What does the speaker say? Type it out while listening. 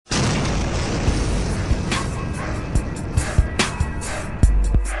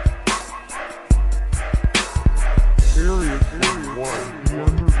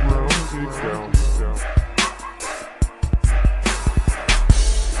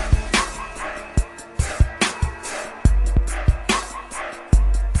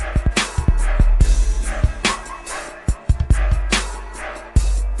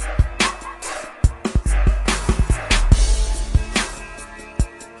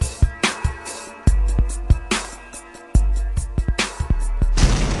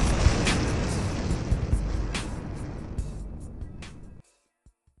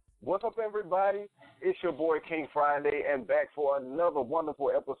everybody? It's your boy King Friday, and back for another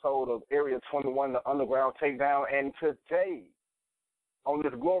wonderful episode of Area 21, the Underground Takedown. And today, on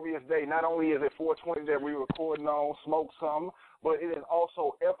this glorious day, not only is it 420 that we're recording on, Smoke Some, but it is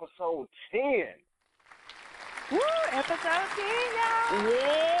also episode 10. Woo, episode 10, y'all.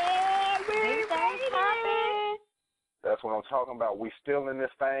 Yeah, Big things popping. That's what I'm talking about. We still in this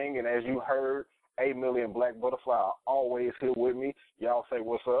thing, and as you heard, 8 million Black Butterfly are always here with me. Y'all say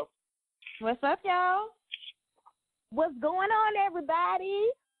what's up? What's up, y'all? What's going on, everybody?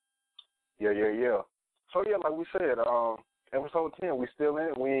 Yeah. So, yeah, like we said, episode 10, we still in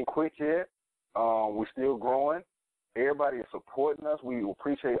it. We ain't quit yet. We still growing. Everybody is supporting us. We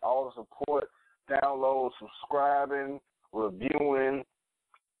appreciate all the support, downloads, subscribing, reviewing,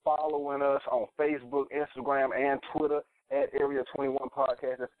 following us on Facebook, Instagram, and Twitter at Area 21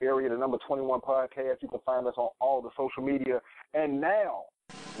 Podcast. That's Area, the number 21 Podcast. You can find us on all the social media. And now,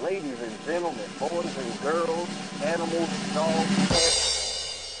 ladies and gentlemen, boys and girls, animals, dogs,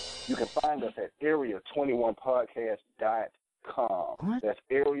 pets, you can find us at area21podcast.com. That's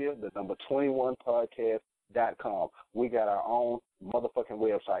Area, the number 21 Podcast.com. We got our own motherfucking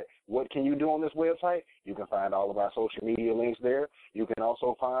website. What can you do on this website? You can find all of our social media links there. You can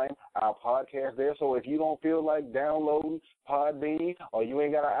also find our podcast there. So if you don't feel like downloading Podbean or you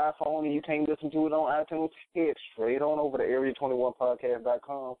ain't got an iPhone and you can't listen to it on iTunes, head straight on over to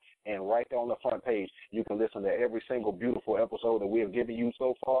area21podcast.com, and right there on the front page, you can listen to every single beautiful episode that we have given you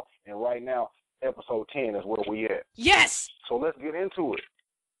so far. And right now, episode 10 is where we at. Yes! So let's get into it.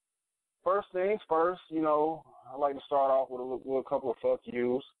 First things first, I like to start off with a couple of fuck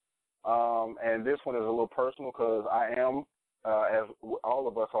yous. And this one is a little personal because I am, as all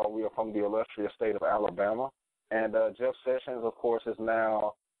of us are, we are from the illustrious state of Alabama. And Jeff Sessions, of course, is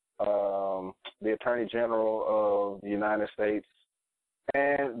now the Attorney General of the United States.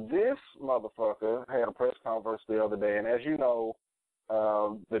 And this motherfucker had a press conference the other day. And as you know,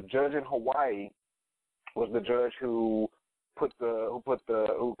 the judge in Hawaii was the judge who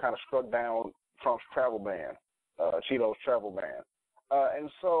kind of struck down Trump's travel ban, Cheeto's travel ban. And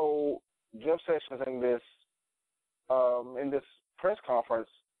so Jeff Sessions in this press conference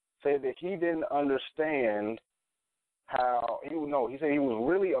said that he didn't understand he said he was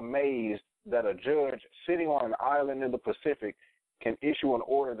really amazed that a judge sitting on an island in the Pacific can issue an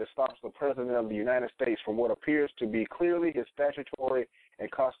order that stops the President of the United States from what appears to be clearly his statutory and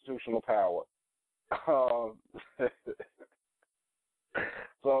constitutional power.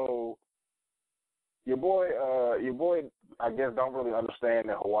 So your boy, I guess don't really understand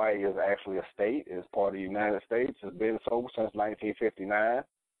that Hawaii is actually a state. It's part of the United States. It's been so since 1959.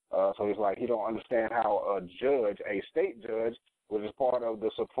 So he's like, he don't understand how a judge, a state judge, which is part of the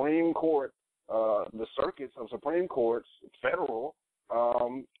Supreme Court, the circuits of Supreme Courts, federal,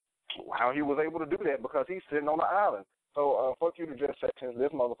 how he was able to do that because he's sitting on the island. So fuck you to Jeff Sessions.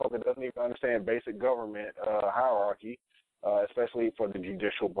 This motherfucker doesn't even understand basic government hierarchy, especially for the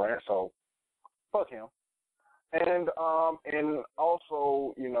judicial branch. So fuck him. And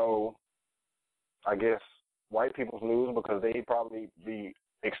also, I guess white people's news, because they probably be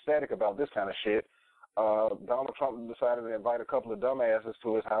ecstatic about this kind of shit. Donald Trump decided to invite a couple of dumbasses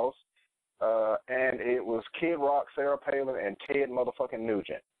to his house, and it was Kid Rock, Sarah Palin, and Ted motherfucking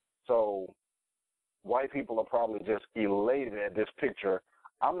Nugent. So white people are probably just elated at this picture.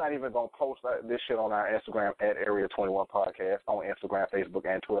 I'm not even going to post this shit on our Instagram at Area 21 Podcast, on Instagram, Facebook,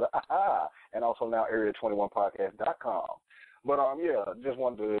 and Twitter, and also now Area21Podcast.com. But, just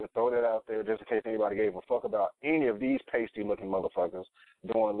wanted to throw that out there just in case anybody gave a fuck about any of these pasty-looking motherfuckers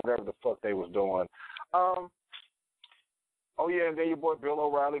doing whatever the fuck they was doing. And then your boy Bill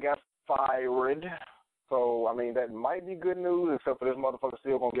O'Reilly got fired. So, that might be good news, except for this motherfucker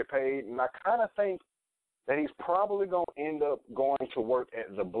still going to get paid. And I kind of think that he's probably going to end up going to work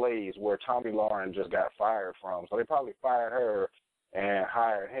at The Blaze, where Tommy Lauren just got fired from. So they probably fired her and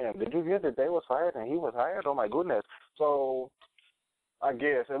hired him. Did you get that they was fired and he was hired? Oh, my goodness. So I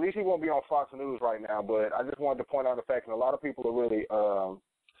guess at least he won't be on Fox News right now, but I just wanted to point out the fact that a lot of people are really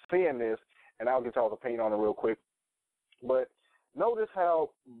seeing this, and I'll get y'all's opinion on it real quick. But notice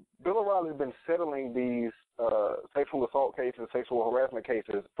how Bill O'Reilly's been settling these sexual assault cases, sexual harassment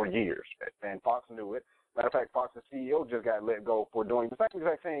cases for years, and Fox knew it. Matter of fact, Fox's CEO just got let go for doing the same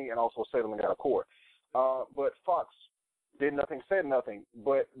exact thing and also settling out of court. But Fox did nothing, said nothing,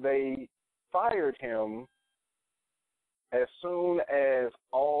 but they fired him as soon as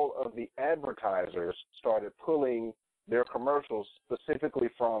all of the advertisers started pulling their commercials specifically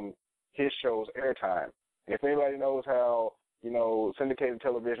from his show's airtime. If anybody knows how syndicated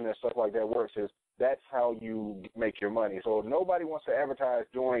television and stuff like that works is that's how you make your money. So if nobody wants to advertise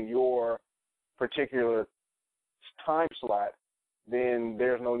during your particular time slot, then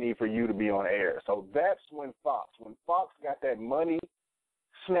there's no need for you to be on air. So that's when Fox got that money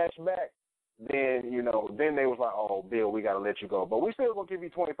snatched back, then they was like, oh, Bill, we got to let you go. But we still going to give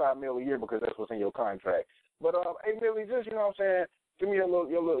you $25 million a year because that's what's in your contract. But, hey, Millie, just, give me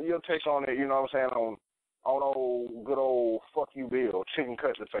your take on it, on old, good old fuck you, Bill, chicken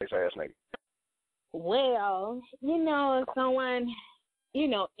cutlet face ass nigga. Well, as someone,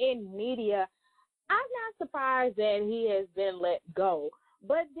 in media, I'm not surprised that he has been let go.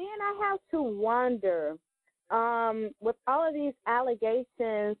 But then I have to wonder, with all of these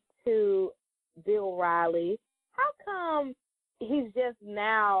allegations to Bill Riley, how come he's just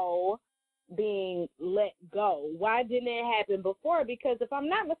now being let go? Why didn't it happen before? Because if I'm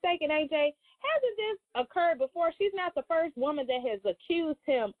not mistaken, AJ, hasn't this occurred before? She's not the first woman that has accused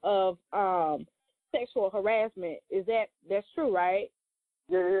him of sexual harassment. That's true, right?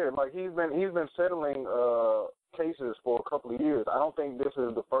 Yeah. Like he's been settling cases for a couple of years. I don't think this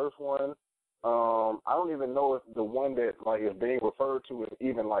is the first one. I don't even know if the one that like is being referred to is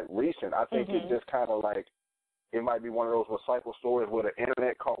even like recent. I think it's just kind of like it might be one of those recycled stories where the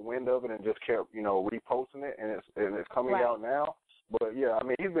internet caught wind of it and just kept reposting it, and it's coming out now. But yeah, I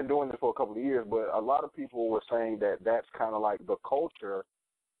mean he's been doing this for a couple of years. But a lot of people were saying that that's kind of like the culture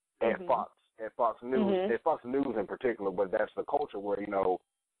at Fox. At Fox News, at Fox News in particular, but that's the culture where,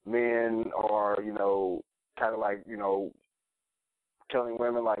 men are, kind of like, telling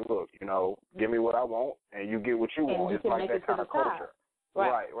women like, look, give me what I want and you get what you want. It's like that kind of culture.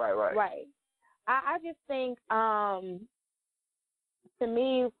 Right. I just think, to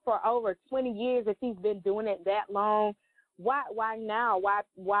me, for over 20 years, if he's been doing it that long, why now?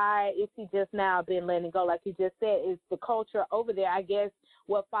 Why is he just now been letting go? Like you just said, it's the culture over there. I guess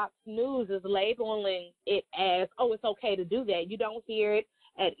what Fox News is labeling it as, oh, it's okay to do that. You don't hear it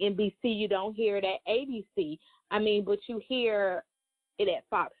at NBC. You don't hear it at ABC. I mean, but you hear it at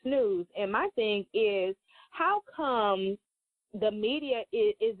Fox News. And my thing is, how come the media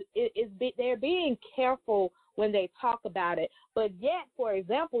is they're being careful when they talk about it, but yet, for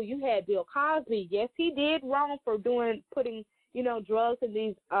example, you had Bill Cosby. Yes, he did wrong for putting drugs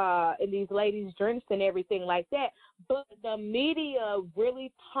in these ladies' drinks and everything like that. But the media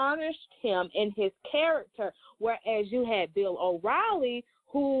really tarnished him and his character, whereas you had Bill O'Reilly,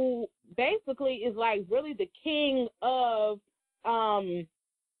 who basically is like really the king of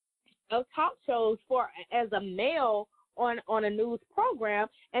talk shows as a male on a news program,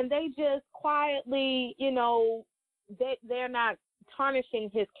 and they just quietly, they're not tarnishing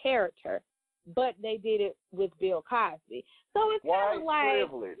his character, but they did it with Bill Cosby. So it's kind of like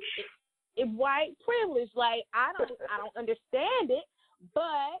white privilege. Like I don't understand it,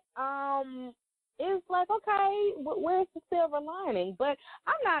 but it's like, okay, where's the silver lining? But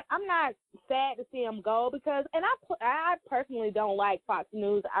I'm not sad to see him go because, and I personally don't like Fox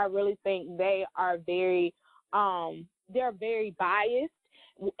News. I really think they are they're very biased,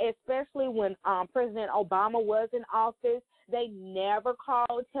 especially when President Obama was in office. They never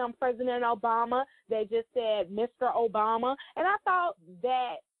called him President Obama. They just said Mr. Obama. And I thought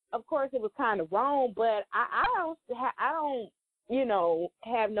that, of course, it was kind of wrong, but I don't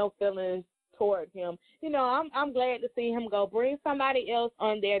have no feelings toward him. I'm glad to see him go. Bring somebody else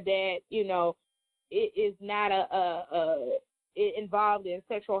on there that, it is not involved in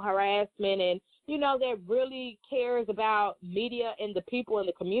sexual harassment and, that really cares about media and the people in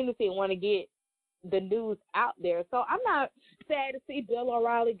the community and want to get the news out there. So I'm not sad to see Bill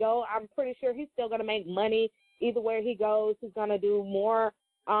O'Reilly go. I'm pretty sure he's still going to make money either where he goes. He's going to do more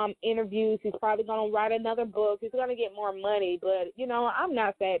interviews. He's probably going to write another book. He's going to get more money. But, I'm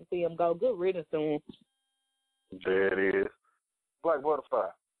not sad to see him go. Good riddance to him. There it is. Black Butterfly.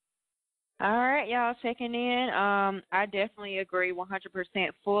 All right, y'all checking in. I definitely agree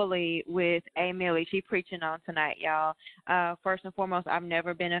 100% fully with A. Millie. She preaching on tonight, y'all. First and foremost, I've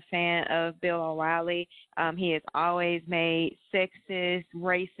never been a fan of Bill O'Reilly. He has always made sexist,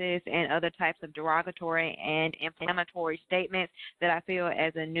 racist, and other types of derogatory and inflammatory statements that I feel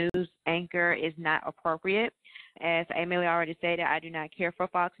as a news anchor is not appropriate. As Emily already stated, I do not care for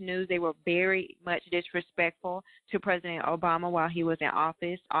Fox News. They were very much disrespectful to President Obama while he was in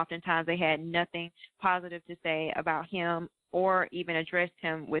office. Oftentimes they had nothing positive to say about him or even addressed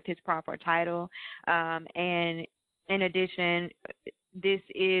him with his proper title. And in addition, this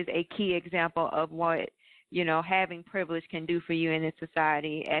is a key example of what, having privilege can do for you in this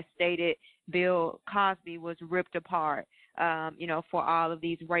society. As stated, Bill Cosby was ripped apart for all of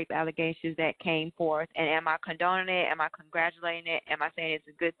these rape allegations that came forth. And am I condoning it? Am I congratulating it? Am I saying it's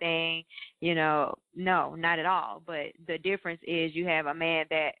a good thing? No, not at all. But the difference is you have a man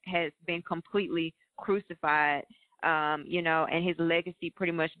that has been completely crucified, and his legacy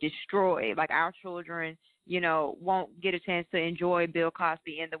pretty much destroyed. Like our children, won't get a chance to enjoy Bill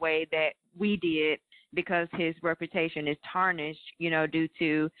Cosby in the way that we did because his reputation is tarnished, due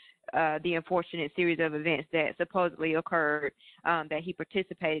to the unfortunate series of events that supposedly occurred that he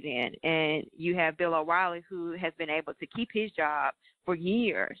participated in. And you have Bill O'Reilly, who has been able to keep his job for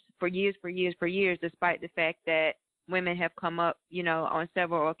years, despite the fact that women have come up, on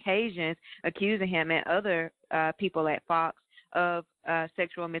several occasions accusing him and other people at Fox of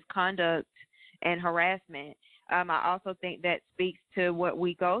sexual misconduct and harassment. I also think that speaks to what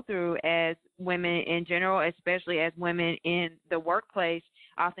we go through as women in general, especially as women in the workplace.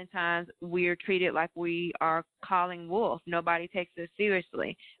 Oftentimes we're treated like we are calling wolf. Nobody takes us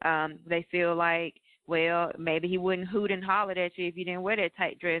seriously. They feel like, well, maybe he wouldn't hoot and holler at you if you didn't wear that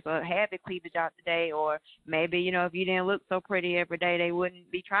tight dress or have the cleavage out today, or maybe, if you didn't look so pretty every day, they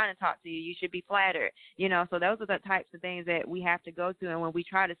wouldn't be trying to talk to you. You should be flattered. So those are the types of things that we have to go through. And when we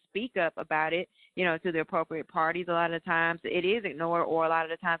try to speak up about it, to the appropriate parties, a lot of the times it is ignored, or a lot of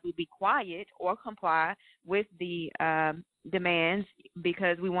the times we be quiet or comply with the demands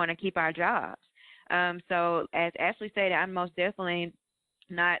because we want to keep our jobs. So as Ashley stated, I'm most definitely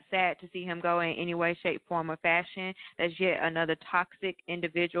not sad to see him go in any way, shape, form, or fashion. That's yet another toxic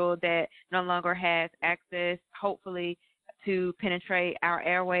individual that no longer has access, hopefully, to penetrate our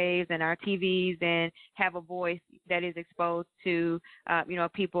airwaves and our TVs and have a voice that is exposed to,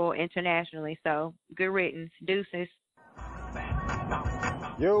 people internationally. So good riddance. Deuces.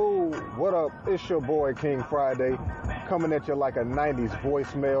 Yo, what up? It's your boy King Friday, coming at you like a 90s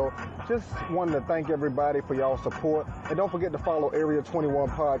voicemail. Just wanted to thank everybody for y'all support. And don't forget to follow Area 21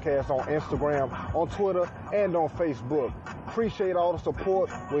 Podcast on Instagram, on Twitter, and on Facebook. Appreciate all the support.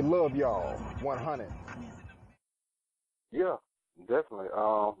 We love y'all. 100. Yeah, definitely.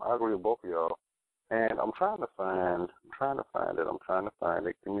 I agree with both of y'all. And I'm trying to find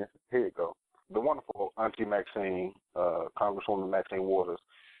it. Here you go. The wonderful Auntie Maxine, Congresswoman Maxine Waters,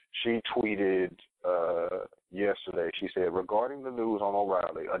 she tweeted yesterday. She said, regarding the news on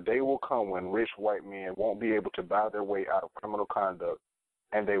O'Reilly, a day will come when rich white men won't be able to buy their way out of criminal conduct,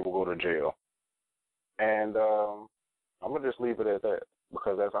 and they will go to jail. And I'm gonna just leave it at that,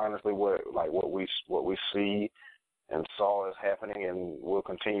 because that's honestly what we see and saw is happening and will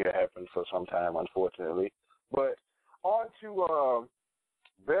continue to happen for some time, unfortunately. But on to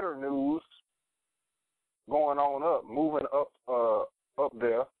better news. Going on up, moving up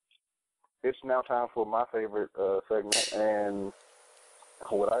there. It's now time for my favorite segment, and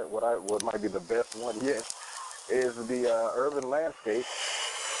what might be the best one yet is the urban landscape.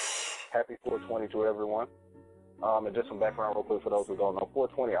 Happy 420 to everyone. And just some background real quick for those who don't know.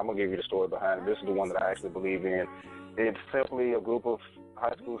 420, I'm gonna give you the story behind it. This is the one that I actually believe in. It's simply a group of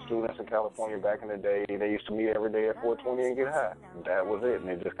high school students in California back in the day. They used to meet every day at 420 and get high. That was it, and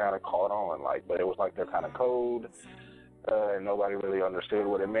it just kind of caught on. But it was like their kind of code, and nobody really understood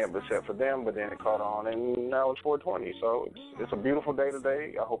what it meant except for them. But then it caught on, and now it's 420. So it's a beautiful day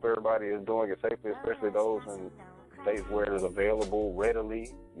today. I hope everybody is doing it safely, especially those in states where it is available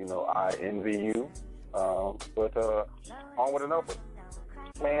readily. I envy you. But onward and upward.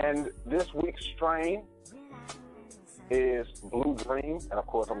 And this week's strain is Blue Dream, and of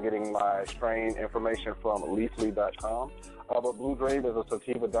course I'm getting my strain information from Leafly.com. But Blue Dream is a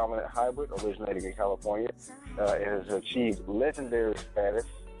sativa dominant hybrid originating in California. It has achieved legendary status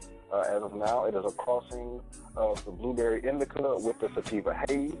as of now. It is a crossing of the blueberry indica with the sativa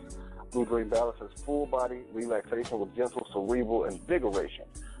haze. Blue Dream balances full body relaxation with gentle cerebral invigoration.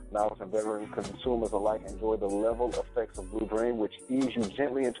 Novice and veteran consumers alike enjoy the level effects of Blue Dream, which ease you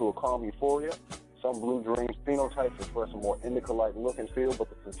gently into a calm euphoria. Some Blue Dream phenotypes express a more indica-like look and feel, but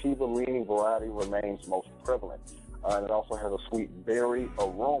the sativa-leaning variety remains most prevalent. And it also has a sweet berry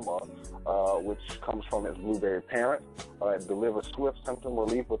aroma, which comes from its blueberry parent. It delivers swift symptom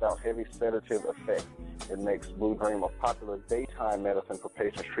relief without heavy sedative effects. It makes Blue Dream a popular daytime medicine for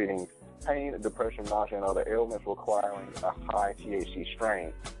patients treating pain, depression, nausea, and other ailments requiring a high THC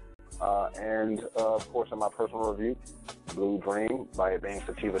strain. And of course, in my personal review, Blue Dream, by it being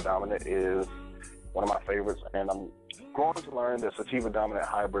sativa dominant, is one of my favorites, and I'm growing to learn that sativa dominant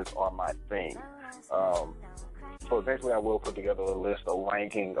hybrids are my thing. So eventually I will put together a list, a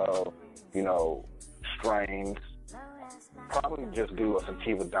ranking of, strains. Probably just do a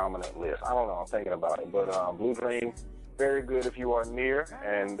sativa dominant list. I don't know, I'm thinking about it. But Blue Dream very good if you are near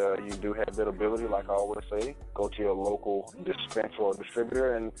and you do have that ability. Like I always say, go to your local dispenser or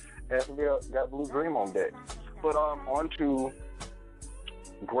distributor and ask if they got Blue Dream on deck. But on to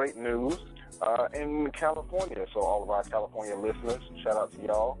great news in California. So all of our California listeners, shout out to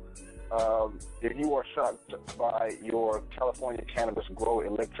y'all. If you are shocked by your California cannabis grow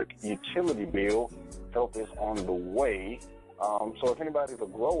electric utility bill, help is on the way. So if anybody's a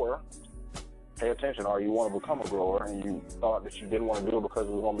grower, pay attention, or you want to become a grower and you thought that you didn't want to do it because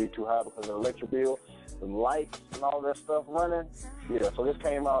it was going to be too high because of the electric bill, the lights and all that stuff running. Yeah, so this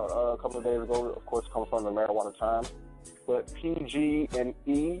came out a couple of days ago. Of course, it comes from the Marijuana Times. But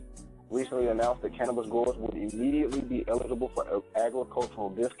PG&E recently announced that cannabis growers would immediately be eligible for agricultural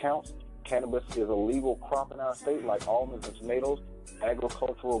discounts. Cannabis is a legal crop in our state, like almonds and tomatoes.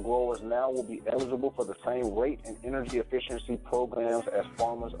 Agricultural growers now will be eligible for the same rate and energy efficiency programs as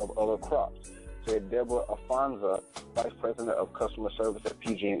farmers of other crops, said Deborah Afonso, Vice President of Customer Service at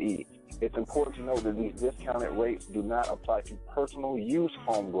PG&E. It's important to note that these discounted rates do not apply to personal use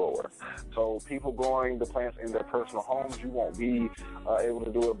home growers. So people growing the plants in their personal homes, you won't be able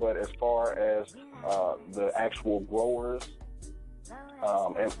to do it. But as far as the actual growers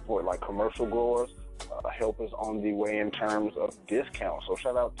and for like commercial growers, help is on the way in terms of discounts. So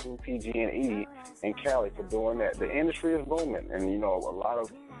shout out to PG&E and Cali for doing that. The industry is booming, and you know, a lot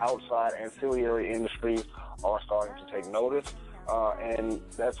of outside ancillary industries are starting to take notice. And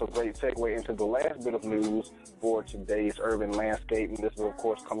that's a great segue into the last bit of news for today's urban landscape. And this is, of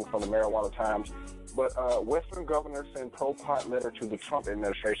course, coming from the Marijuana Times. But Western governors send pro-pot letter to the Trump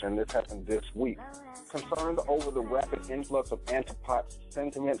administration, and this happened this week. Concerned over the rapid influx of anti-pot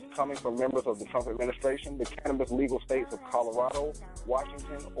sentiments coming from members of the Trump administration, the cannabis legal states of Colorado,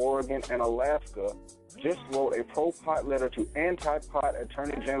 Washington, Oregon, and Alaska just wrote a pro-pot letter to anti-pot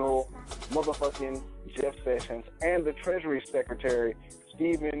Attorney General motherfucking Jeff Sessions and the Treasury Secretary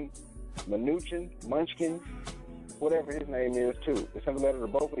Steven Mnuchin, whatever his name is, too. They sent a letter to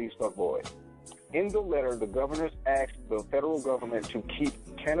both of these fuckboys. In the letter, the governors asked the federal government to keep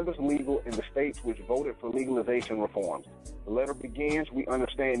cannabis legal in the states which voted for legalization reforms. The letter begins, "We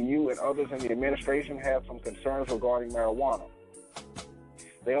understand you and others in the administration have some concerns regarding marijuana."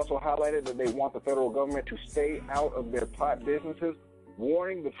 They also highlighted that they want the federal government to stay out of their pot businesses,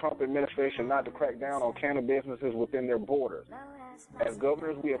 warning the Trump administration not to crack down on cannabis businesses within their borders. As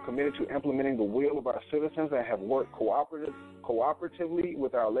governors, we are committed to implementing the will of our citizens and have worked cooperatively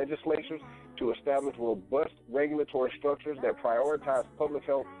with our legislatures to establish robust regulatory structures that prioritize public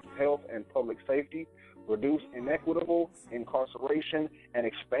health and public safety, reduce inequitable incarceration, and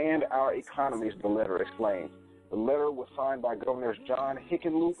expand our economies, the letter explains. The letter was signed by Governors John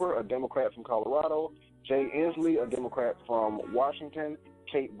Hickenlooper, a Democrat from Colorado, Jay Inslee, a Democrat from Washington,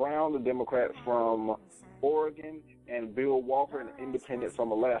 Kate Brown, the Democrat from Oregon, and Bill Walker, an independent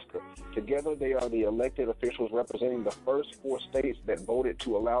from Alaska. Together, they are the elected officials representing the first 4 states that voted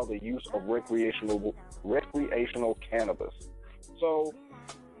to allow the use of recreational cannabis. So,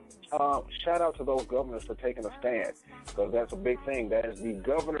 shout out to those governors for taking a stand, because that's a big thing. That is the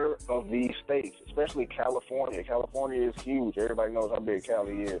governor of these states, especially California. California is huge. Everybody knows how big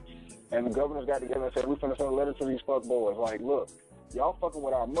Cali is. And the governors got together and said, we're going to send a letter to these fuckboys. Like, look, y'all fucking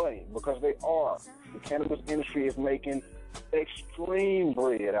with our money, because they are. The cannabis industry is making extreme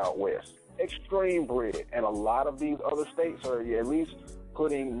bread out west. Extreme bread. And a lot of these other states are at least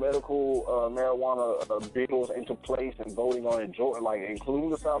putting medical marijuana bills into place and voting on it, like including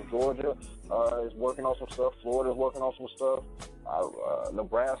the South. Georgia is working on some stuff. Florida is working on some stuff.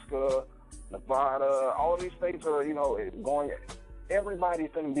 Nebraska, Nevada, all of these states are, going.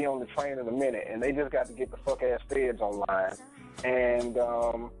 Everybody's going to be on the train in a minute, and they just got to get the fuck-ass feds online. And,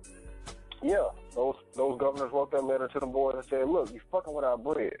 those governors wrote that letter to the boys and said, look, you fucking with our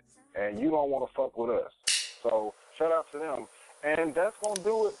bread, and you don't want to fuck with us. So, shout out to them. And that's going to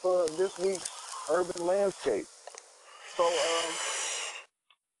do it for this week's Urban Landscape. So,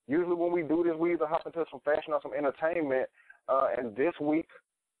 usually when we do this, we either hop into some fashion or some entertainment. And this week,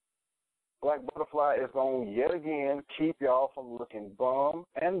 Black Butterfly is going to yet again keep y'all from looking bum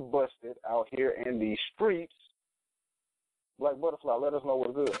and busted out here in these streets. Black Butterfly, let us know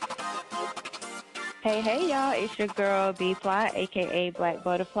what's good. Hey, y'all. It's your girl, B-Fly, a.k.a. Black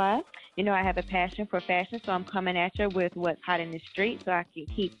Butterfly. You know I have a passion for fashion, so I'm coming at you with what's hot in the street so I can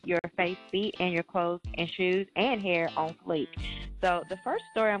keep your face, feet, and your clothes and shoes and hair on fleek. So the first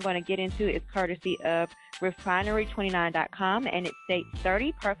story I'm going to get into is courtesy of Refinery29.com, and it states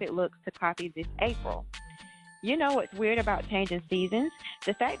 30 perfect looks to copy this April. You know what's weird about changing seasons?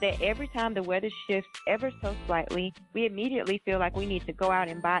 The fact that every time the weather shifts ever so slightly, we immediately feel like we need to go out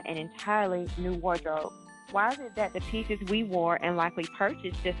and buy an entirely new wardrobe. Why is it that the pieces we wore and likely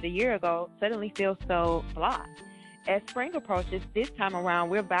purchased just a year ago suddenly feel so blah? As spring approaches, this time around,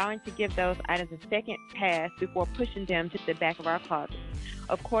 we're vowing to give those items a second pass before pushing them to the back of our closet.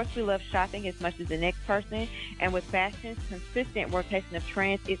 Of course, we love shopping as much as the next person, and with fashion's consistent rotation of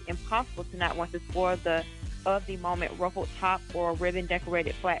trends, it's impossible to not want to spoil the of-the-moment ruffled top or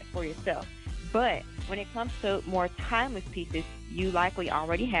ribbon-decorated flat for yourself. But when it comes to more timeless pieces you likely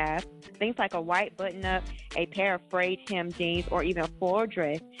already have, things like a white button-up, a pair of frayed hem jeans, or even a floral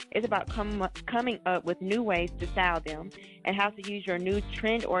dress, it's about coming up with new ways to style them and how to use your new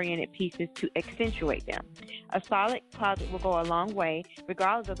trend-oriented pieces to accentuate them. A solid closet will go a long way,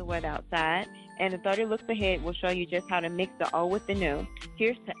 regardless of the weather outside, and the 30 Looks Ahead will show you just how to mix the old with the new.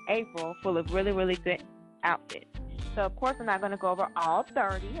 Here's to April, full of really, really good outfits. So, of course, I'm not going to go over all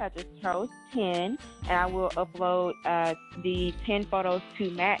 30. I just chose 10, and I will upload the 10 photos to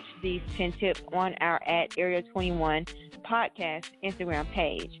match these 10 tips on our Area 21 podcast Instagram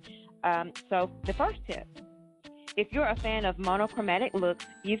page. So, the first tip. If you're a fan of monochromatic looks,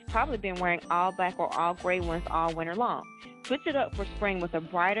 you've probably been wearing all black or all gray ones all winter long. Switch it up for spring with a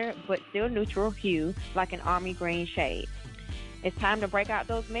brighter but still neutral hue like an army green shade. It's time to break out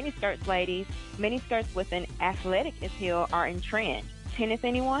those miniskirts, ladies. Miniskirts with an athletic appeal are in trend. Tennis,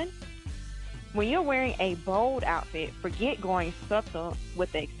 anyone? When you're wearing a bold outfit, forget going subtle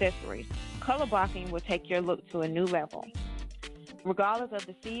with the accessories. Color blocking will take your look to a new level. Regardless of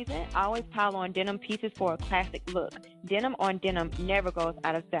the season, always pile on denim pieces for a classic look. Denim on denim never goes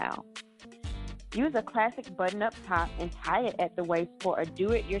out of style. Use a classic button-up top and tie it at the waist for a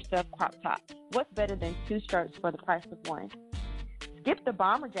do-it-yourself crop top. What's better than 2 shirts for the price of 1? Skip the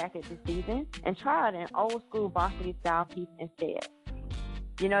bomber jacket this season and try out an old-school varsity style piece instead.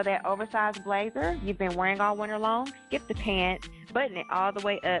 You know that oversized blazer you've been wearing all winter long? Skip the pants, button it all the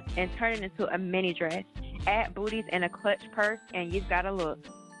way up, and turn it into a mini dress. Add booties and a clutch purse, and you've got a look.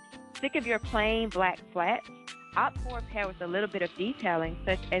 Sick of your plain black flats? Opt for a pair with a little bit of detailing,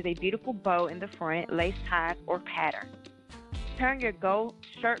 such as a beautiful bow in the front, lace ties, or pattern. Turn your gold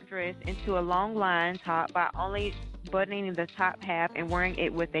shirt dress into a long line top by only buttoning the top half and wearing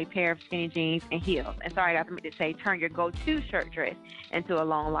it with a pair of skinny jeans and heels. And sorry, I forgot to say, turn your go-to shirt dress into a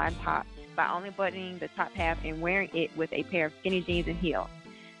long line top by only buttoning the top half and wearing it with a pair of skinny jeans and heels.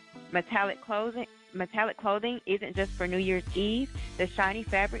 Metallic clothing isn't just for New Year's Eve. The shiny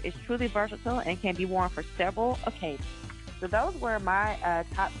fabric is truly versatile and can be worn for several occasions. So those were my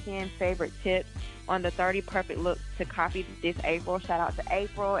top 10 favorite tips on the 30 perfect looks to copy this April. Shout out to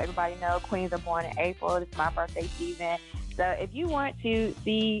April. Everybody know queens are born in April. It's my birthday season. So if you want to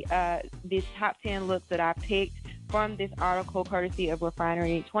see these top 10 looks that I picked from this article courtesy of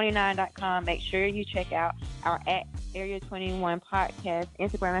Refinery29.com, make sure you check out our Area 21 podcast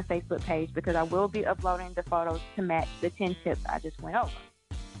Instagram and Facebook page, because I will be uploading the photos to match the 10 tips I just went over.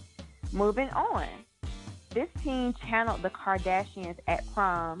 Moving on. This teen channeled the Kardashians at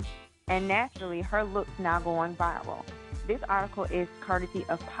prom, and naturally, her look's now going viral. This article is courtesy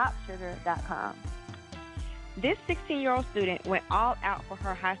of PopSugar.com. This 16-year-old student went all out for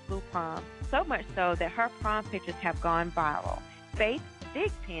her high school prom, so much so that her prom pictures have gone viral. Faith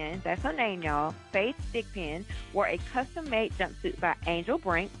Thigpen, that's her name, y'all. Faith Thigpen wore a custom-made jumpsuit by Angel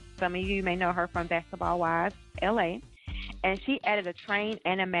Brink. Some of you may know her from Basketball Wives, LA. And she added a train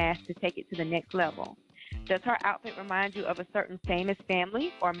and a mask to take it to the next level. Does her outfit remind you of a certain famous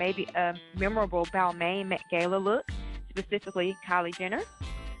family, or maybe a memorable Balmain Met Gala look, specifically Kylie Jenner?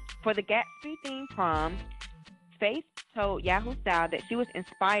 For the Gatsby-themed prom, Faith told Yahoo Style that she was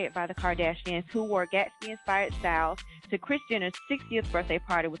inspired by the Kardashians, who wore Gatsby-inspired styles to Kris Jenner's 60th birthday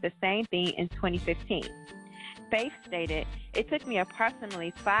party with the same theme in 2015. Faith stated, "It took me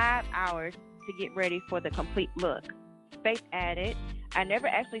approximately 5 hours to get ready for the complete look." Faith added, "I never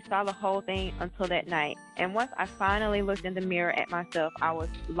actually saw the whole thing until that night, and once I finally looked in the mirror at myself, I was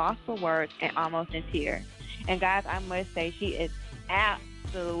lost for words and almost in tears." And guys, I must say, she is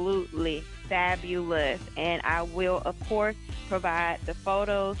absolutely fabulous, and I will, of course, provide the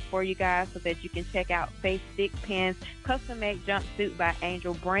photos for you guys so that you can check out Faith Thigpen's custom-made jumpsuit by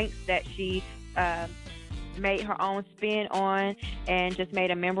Angel Brink that she made her own spin on and just made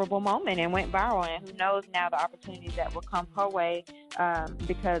a memorable moment and went viral. And who knows now the opportunities that will come her way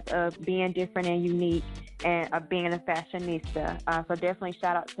because of being different and unique and of being a fashionista. So definitely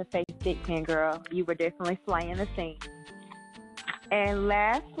shout out to Faith Thigpen, girl. You were definitely slaying the scene. And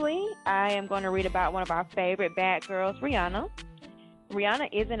lastly, I am going to read about one of our favorite bad girls, Rihanna. Rihanna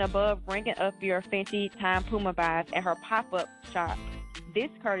isn't above bringing up your Fenty Time Puma vibes at her pop-up shop. This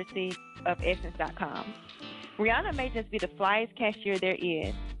courtesy of Essence.com. Rihanna may just be the flyest cashier there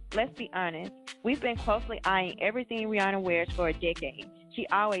is. Let's be honest. We've been closely eyeing everything Rihanna wears for a decade. She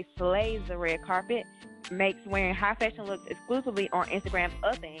always slays the red carpet, makes wearing high fashion looks exclusively on Instagram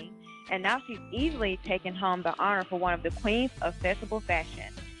a thing, and now she's easily taken home the honor for one of the queens of festival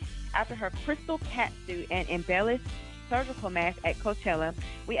fashion. After her crystal catsuit and embellished surgical mask at Coachella,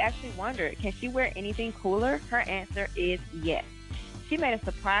 we actually wondered, can she wear anything cooler? Her answer is yes. She made a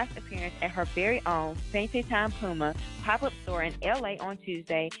surprise appearance at her very own Fancy Time Puma pop-up store in LA on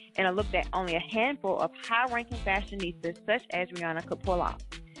Tuesday in a look that only a handful of high-ranking fashionistas such as Rihanna could pull off.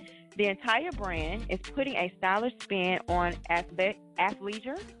 The entire brand is putting a stylish spin on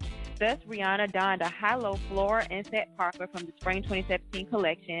athleisure. Thus, Rihanna donned a high-low floral inset parka from the spring 2017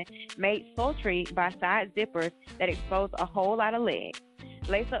 collection, made sultry by side zippers that exposed a whole lot of legs.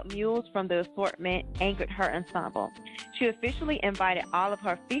 Lace-up mules from the assortment anchored her ensemble. She officially invited all of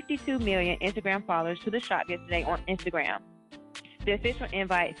her 52 million Instagram followers to the shop yesterday on Instagram. The official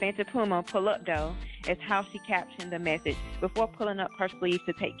invite, Fancy Puma Pull Up Dough, is how she captioned the message before pulling up her sleeves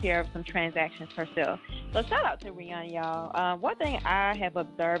to take care of some transactions herself. So shout out to Rihanna, y'all. One thing I have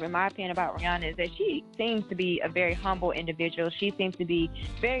observed, in my opinion, about Rihanna is that she seems to be a very humble individual. She seems to be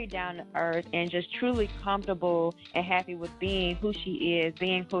very down to earth and just truly comfortable and happy with being who she is,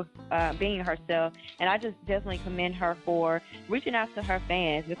 being herself. And I just definitely commend her for reaching out to her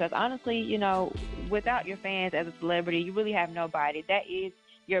fans because honestly, you know, without your fans as a celebrity, you really have nobody. That is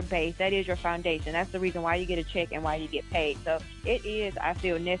your base. That is your foundation. That's the reason why you get a check and why you get paid. So it is, I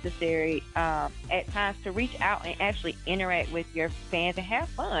feel, necessary at times to reach out and actually interact with your fans and have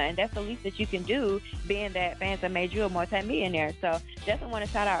fun. That's the least that you can do, being that fans have made you a multi-millionaire. So definitely want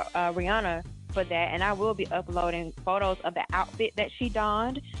to shout out Rihanna for that, and I will be uploading photos of the outfit that she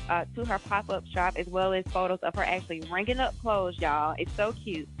donned to her pop-up shop, as well as photos of her actually ringing up clothes, y'all. It's so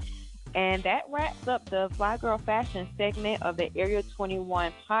cute. And that wraps up the Fly Girl Fashion segment of the Area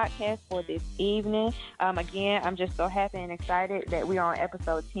 21 podcast for this evening. Again, I'm just so happy and excited that we are on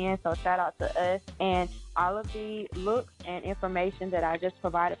episode 10, so shout out to us. And all of the looks and information that I just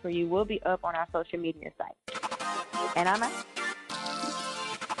provided for you will be up on our social media site. And I'm out.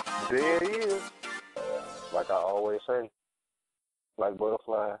 There it is. Like I always say, Black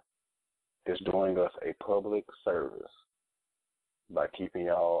Butterfly is doing us a public service by keeping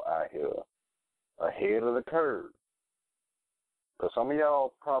y'all out here ahead of the curve. Because some of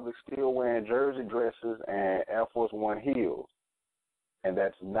y'all probably still wearing jersey dresses and Air Force One heels, and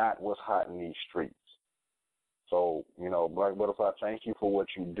that's not what's hot in these streets. So, you know, Black Butterfly, thank you for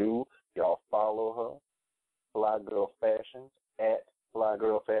what you do. Y'all follow her, Fly Girl Fashions, at Fly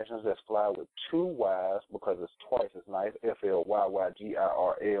Girl Fashions. That's Fly with 2 Y's because it's twice as nice.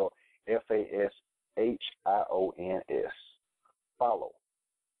 FLYYGIRLFASHIONS. Follow.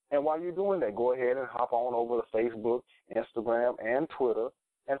 And while you're doing that, go ahead and hop on over to Facebook, Instagram, and Twitter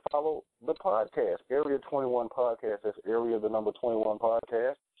and follow the podcast, Area 21 Podcast. That's Area, the number 21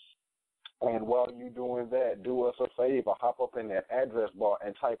 Podcast. And while you're doing that, do us a favor, hop up in that address bar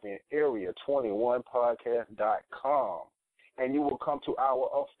and type in area21podcast.com, and you will come to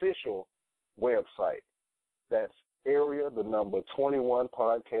our official website. That's area, the number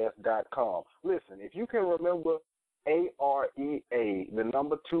 21podcast.com. Listen, if you can remember AREA, the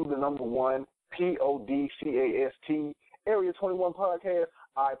number 2, the number 1, PODCAST, Area 21 Podcast,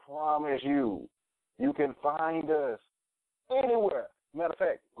 I promise you, you can find us anywhere. Matter of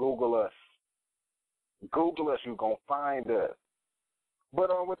fact, Google us. Google us, you're going to find us. But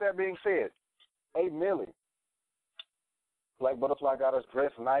with that being said, hey, Millie, Black Butterfly got us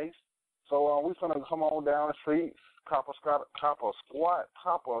dressed nice. So we're going to come on down the street, cop a squat,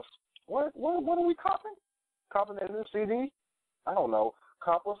 what are we copping? Copping that new CD? I don't know.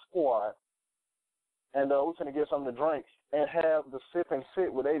 Cop a squat, and we're going to get something to drink and have the sip and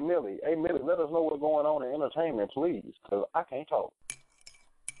sit with A. Millie. Hey, Millie, let us know what's going on in entertainment, please, because I can't talk.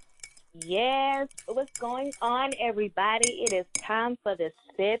 Yes, what's going on, everybody? It is time for the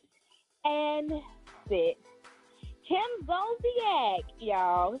Sip and Sit. Kim Zolciak,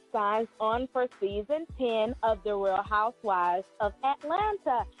 y'all, signs on for season 10 of The Real Housewives of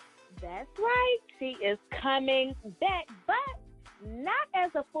Atlanta. That's right, she is coming back, but not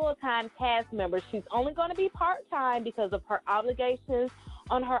as a full-time cast member. She's only going to be part-time because of her obligations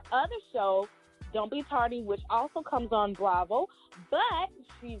on her other show, Don't Be Tardy, which also comes on Bravo, but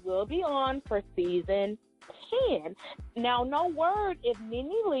she will be on for season 10. Now, no word if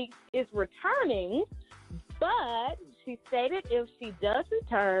Nene Leakes is returning, but she stated if she does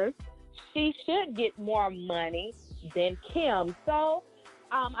return, she should get more money than Kim. So,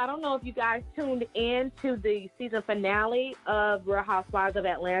 I don't know if you guys tuned in to the season finale of Real Housewives of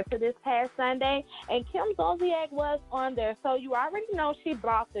Atlanta this past Sunday, and Kim Zolciak was on there. So you already know she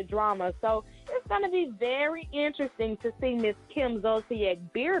brought the drama. So it's it's going to be very interesting to see Miss Kim Zolciak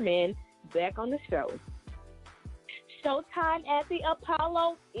Biermann back on the show. Showtime at the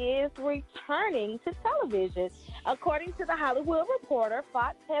Apollo is returning to television. According to The Hollywood Reporter,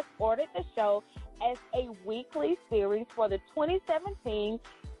 Fox has ordered the show as a weekly series for the 2017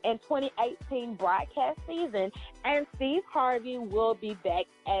 and 2018 broadcast season, and Steve Harvey will be back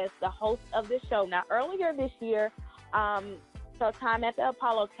as the host of the show. Now, earlier this year, Showtime at the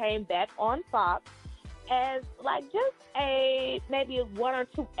Apollo came back on Fox as like just maybe 1 or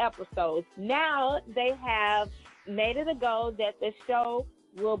 2 episodes. Now they have made it a goal that the show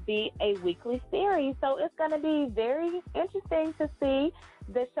will be a weekly series. So it's going to be very interesting to see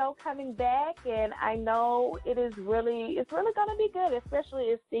the show coming back, and I know it's really going to be good, especially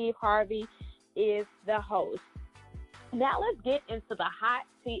if Steve Harvey is the host. Now let's get into the hot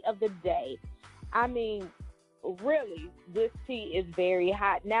tea of the day. I mean, really, this tea is very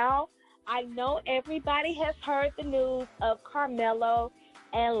hot. Now, I know everybody has heard the news of Carmelo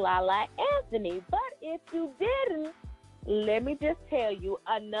and Lala Anthony, but if you didn't, let me just tell you,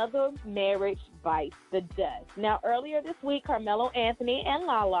 another marriage bites the dust. Now, earlier this week, Carmelo Anthony and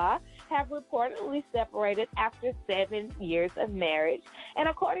Lala have reportedly separated after 7 years of marriage. And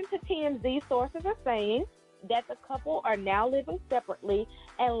according to TMZ, sources are saying that the couple are now living separately,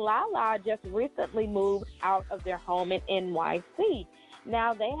 and Lala just recently moved out of their home in NYC.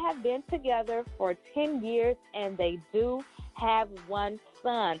 Now, they have been together for 10 years, and they do have one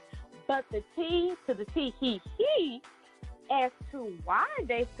son. But the tea to the tea, as to why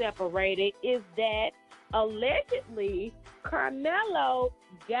they separated is that allegedly Carmelo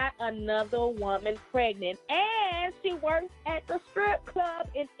got another woman pregnant, and she works at the strip club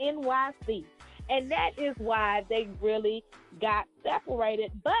in NYC. And that is why they really got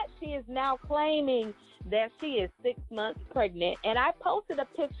separated. But she is now claiming that she is 6 months pregnant. And I posted a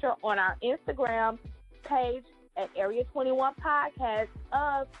picture on our Instagram page at Area 21 Podcast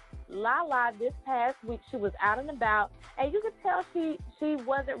of Lala this past week. She was out and about, and you could tell she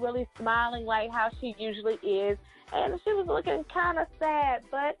wasn't really smiling like how she usually is, and she was looking kind of sad,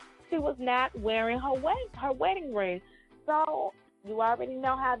 but she was not wearing her wedding ring. So you already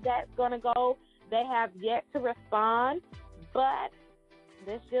know how that's going to go. They have yet to respond, but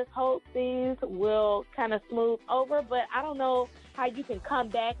let's just hope things will kind of smooth over. But I don't know how you can come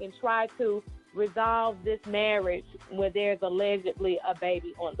back and try to resolve this marriage where there's allegedly a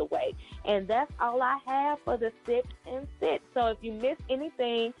baby on the way. And that's all I have for the Sip and Sit. So if you missed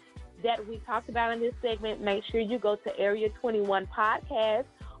anything that we talked about in this segment, make sure you go to Area 21 Podcast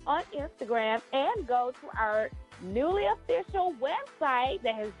on Instagram and go to our newly official website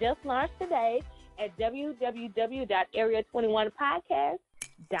that has just launched today at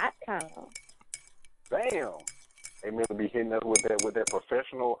www.area21podcast.com. Damn. They may be hitting us with that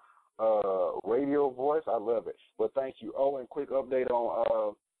professional radio voice. I love it. But thank you. Oh, and quick update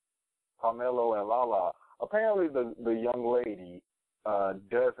on Carmelo and Lala. Apparently the young lady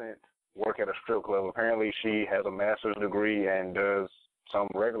doesn't work at a strip club. Apparently she has a master's degree and does some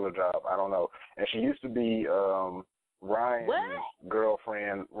regular job. I don't know. And she used to be Ryan's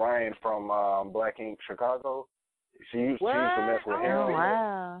girlfriend, Ryan from Black Ink Chicago. She used to mess with him. Oh,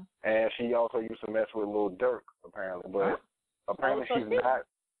 wow. And she also used to mess with Lil Durk, apparently. But apparently she's not.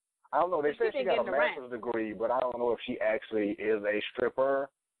 I don't know. They said she got a master's degree, but I don't know if she actually is a stripper.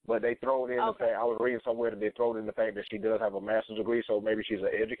 But they throw it in the fact, I was reading somewhere that they throw it in the fact that she does have a master's degree, so maybe she's an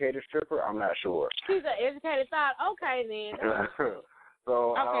educated stripper. I'm not sure. She's an educated side. Okay, then.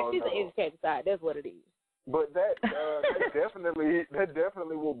 So she's an educated side. That's what it is. But that definitely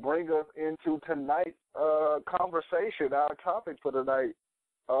will bring us into tonight's conversation, our topic for tonight,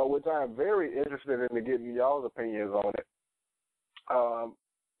 which I am very interested in getting y'all's opinions on it.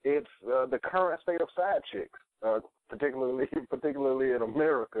 It's the current state of side chicks, particularly in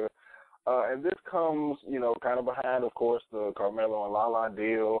America, and this comes, kind of behind, of course, the Carmelo and Lala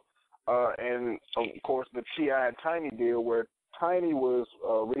deal, and of course the T.I. and Tiny deal, where Tiny was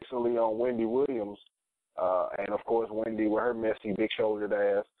recently on Wendy Williams. And of course, Wendy with her messy, big-shouldered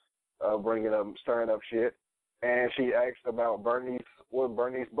ass, stirring up shit. And she asked about Bernice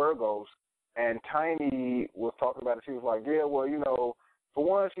Burgos, and Tiny was talking about it. She was like, "Yeah, well, for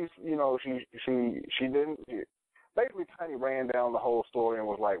one, she didn't." Basically, Tiny ran down the whole story and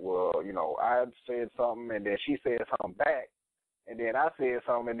was like, "Well, I said something, and then she said something back, and then I said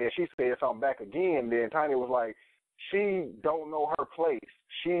something, and then she said something back again." Then Tiny was like, "She don't know her place.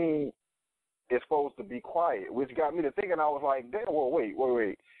 She is supposed to be quiet," which got me to thinking. I was like, damn, well,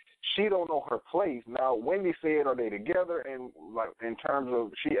 wait. She don't know her place. Now, Wendy said, are they together? And like in terms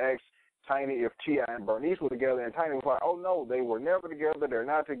of, she asked Tiny if T.I. and Bernice were together, and Tiny was like, oh, no, they were never together. They're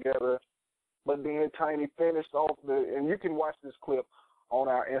not together. But then Tiny finished off and you can watch this clip on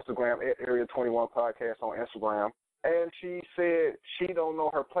our Instagram at Area 21 Podcast on Instagram. And she said she don't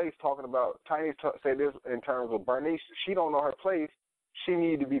know her place, talking about, Tiny said this in terms of Bernice, she don't know her place, she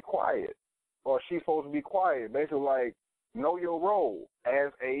need to be quiet, or she's supposed to be quiet, basically like, know your role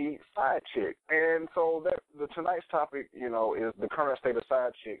as a side chick. And so tonight's topic, is the current state of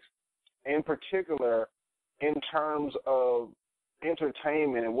side chicks, in particular in terms of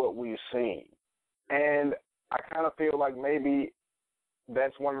entertainment and what we've seen. And I kind of feel like maybe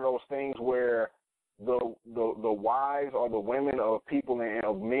that's one of those things where the wives or the women of people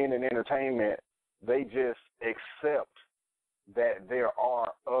of men in entertainment, they just accept that there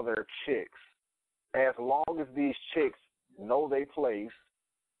are other chicks. As long as these chicks know their place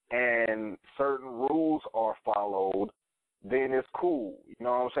and certain rules are followed, then it's cool. You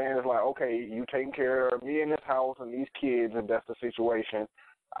know what I'm saying? It's like, okay, you taking care of me in this house and these kids, if that's the situation.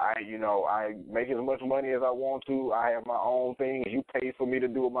 I make as much money as I want to. I have my own things. You pay for me to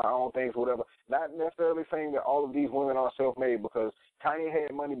do my own things, whatever. Not necessarily saying that all of these women are self-made, because Tiny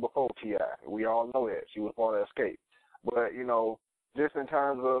had money before T.I. We all know that. She was part of Escape. But, just in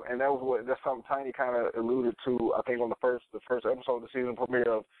terms of, and that's something Tiny kind of alluded to, I think, on the first episode of the season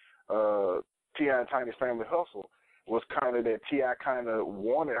premiere of T.I. and Tiny's Family Hustle, was kind of that T.I. kind of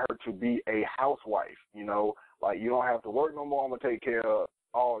wanted her to be a housewife, like, you don't have to work no more, I'm going to take care of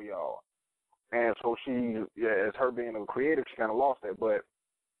all y'all. And so as her being a creative, she kind of lost that, but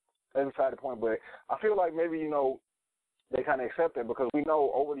that's beside the point. But I feel like maybe, they kind of accept that, because we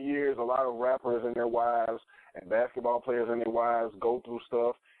know over the years a lot of rappers and their wives and basketball players and their wives go through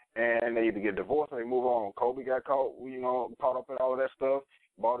stuff, and they either get divorced or they move on. Kobe got caught up in all of that stuff,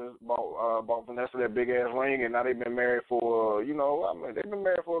 bought Vanessa that big ass ring, and now they've been married for, they've been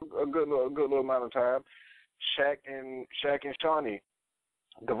married for a good little amount of time. Shaq and Shawnee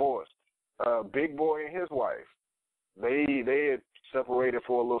divorced. Big Boy and his wife, they had separated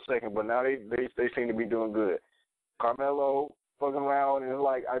for a little second, but now they seem to be doing good. Carmelo fucking around, and it's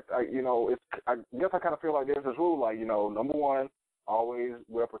like I guess I kind of feel like there's this rule, like, number one, always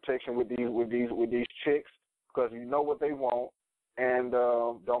wear protection with these chicks, because you know what they want, and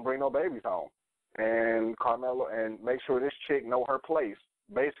don't bring no babies home. And Carmelo, and make sure this chick know her place.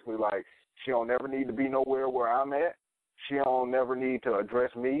 Basically, like, she don't never need to be nowhere where I'm at. She don't never need to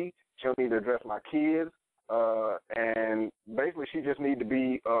address me. She don't need to address my kids. And basically, she just need to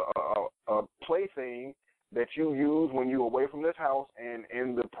be a plaything that you use when you're away from this house and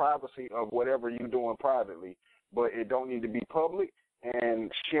in the privacy of whatever you're doing privately. But it don't need to be public,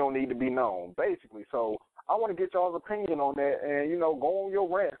 and she don't need to be known, basically. So I want to get y'all's opinion on that, and, go on your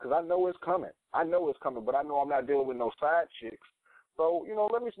rant, because I know it's coming. But I know I'm not dealing with no side chicks. So,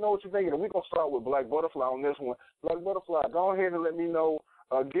 let me know what you're thinking. And we're going to start with Black Butterfly on this one. Black Butterfly, go ahead and let me know,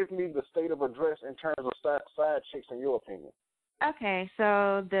 give me the state of address in terms of side chicks in your opinion. Okay,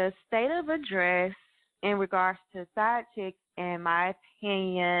 so the state of address in regards to side chicks, in my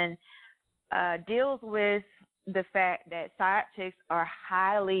opinion, deals with the fact that side chicks are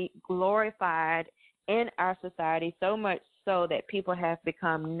highly glorified in our society, so much so that people have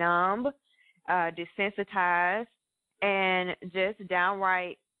become numb, desensitized, and just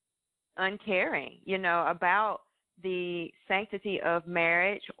downright uncaring, about the sanctity of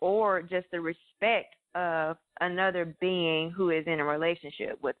marriage or just the respect of another being who is in a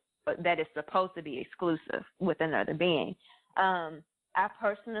relationship with that is supposed to be exclusive with another being. I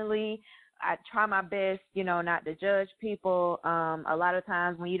personally, I try my best, not to judge people. A lot of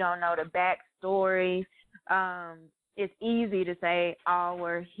times when you don't know the backstory, it's easy to say,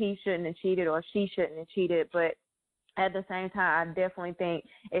 well, he shouldn't have cheated or she shouldn't have cheated. But at the same time, I definitely think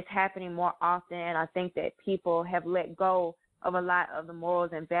it's happening more often. And I think that people have let go of a lot of the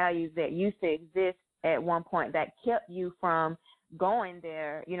morals and values that used to exist at one point that kept you from going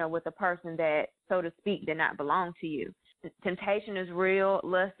there, with a person that, so to speak, did not belong to you. Temptation is real.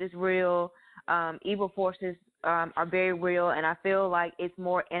 Lust is real. Evil forces are very real. And I feel like it's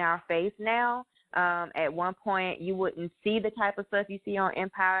more in our face now. At one point, you wouldn't see the type of stuff you see on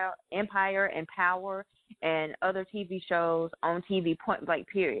Empire and Power and other TV shows on TV, point blank,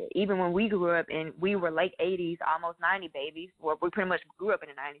 period. Even when we grew up and we were late 80s, almost 90 babies, well, we pretty much grew up in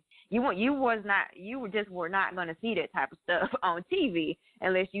the 90s. You just were not going to see that type of stuff on TV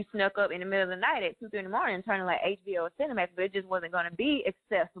unless you snuck up in the middle of the night at 2, 3 in the morning, turning like HBO or Cinemax, but it just wasn't going to be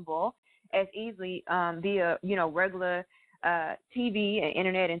accessible as easily via, regular TV and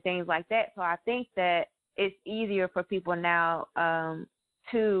internet and things like that. So I think that it's easier for people now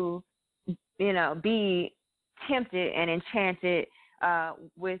to, be tempted and enchanted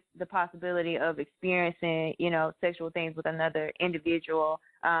with the possibility of experiencing, you know, sexual things with another individual,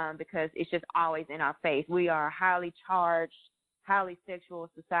 because it's just always in our face. We are a highly charged, highly sexual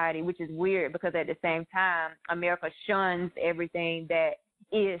society, which is weird because at the same time, America shuns everything that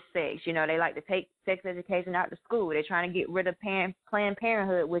is sex. You know, they like to take sex education out to school. They're trying to get rid of Planned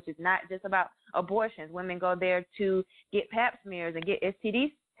Parenthood, which is not just about abortions. Women go there to get pap smears and get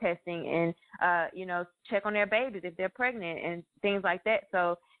STD testing and, you know, check on their babies if they're pregnant and things like that.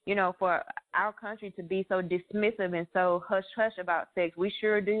 So, you know, for our country to be so dismissive and so hush-hush about sex, we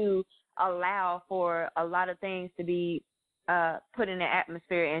sure do allow for a lot of things to be put in the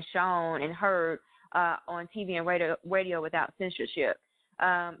atmosphere and shown and heard on TV and radio without censorship.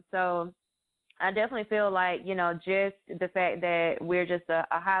 So I definitely feel like, you know, just the fact that we're just a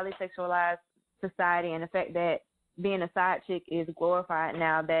highly sexualized society and the fact that being a side chick is glorified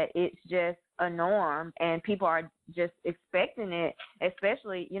now, that it's just a norm and people are just expecting it,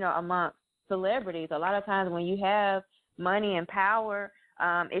 especially, you know, amongst celebrities. A lot of times when you have money and power,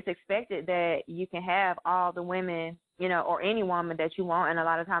 it's expected that you can have all the women, you know, or any woman that you want. And a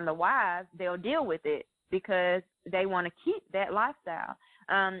lot of times the wives, they'll deal with it because they want to keep that lifestyle.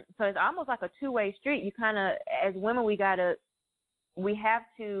 So it's almost like a two-way street. You kind of, as women, we have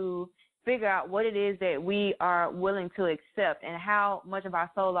to figure out what it is that we are willing to accept and how much of our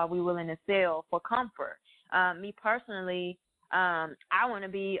soul are we willing to sell for comfort. Me personally, I want to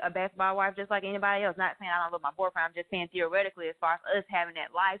be a basketball wife just like anybody else. Not saying I don't love my boyfriend. I'm just saying theoretically, as far as us having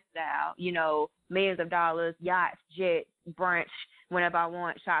that lifestyle, you know, millions of dollars, yachts, jets, brunch, whenever I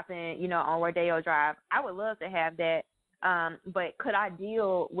want, shopping, you know, on Rodeo Drive. I would love to have that. But could I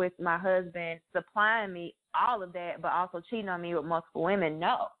deal with my husband supplying me all of that, but also cheating on me with multiple women?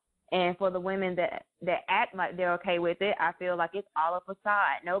 No. And for the women that act like they're okay with it, I feel like it's all a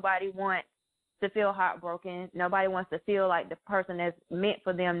facade. Nobody wants to feel heartbroken. Nobody wants to feel like the person that's meant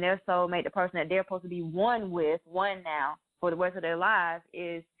for them, their soulmate, the person that they're supposed to be one now for the rest of their lives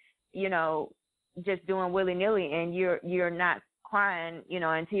is, you know, just doing willy-nilly, and you're not crying, you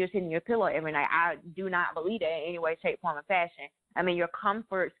know, and tears hitting your pillow every night. I do not believe that in any way, shape, form, or fashion. I mean, your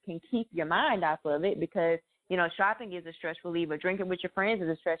comforts can keep your mind off of it because, you know, shopping is a stress reliever. Drinking with your friends is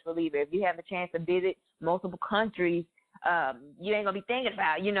a stress reliever. If you have a chance to visit multiple countries, you ain't going to be thinking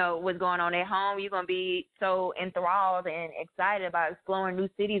about, you know, what's going on at home. You're going to be so enthralled and excited about exploring new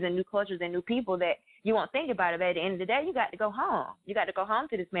cities and new cultures and new people that you won't think about it. But at the end of the day, you got to go home. You got to go home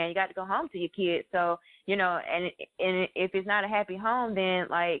to this man. You got to go home to your kids. So, you know, and if it's not a happy home, then,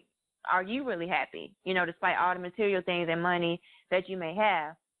 like, are you really happy, you know, despite all the material things and money that you may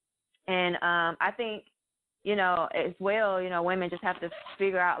have? And I think, you know, as well, you know, women just have to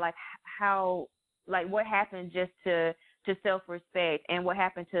figure out, like, how, like, what happened just to self-respect and what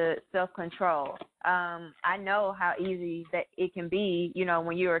happened to self-control. I know how easy that it can be, you know,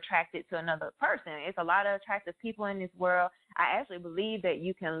 when you're attracted to another person. It's a lot of attractive people in this world. I actually believe that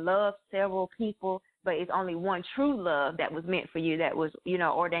you can love several people, but it's only one true love that was meant for you, that was, you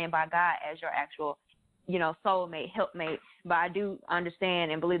know, ordained by God as your actual, you know, soulmate, helpmate. But I do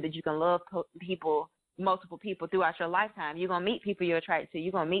understand and believe that you can love people, multiple people throughout your lifetime. You're going to meet people you're attracted to.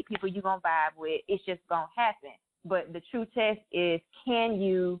 You're going to meet people you're going to vibe with. It's just going to happen. But the true test is, can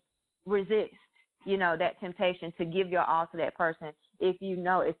you resist, you know, that temptation to give your all to that person if you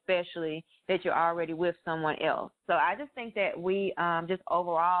know, especially, that you're already with someone else. So I just think that we just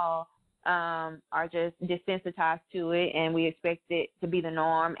overall are just desensitized to it, and we expect it to be the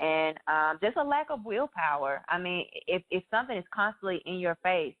norm, and just a lack of willpower. I mean, if something is constantly in your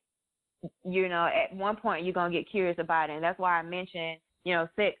face, you know, at one point you're going to get curious about it. And that's why I mentioned, you know,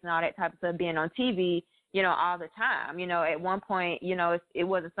 sex and all that type of stuff being on TV, you know, all the time. You know, at one point, you know, it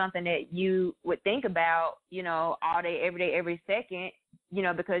wasn't something that you would think about, you know, all day, every second, you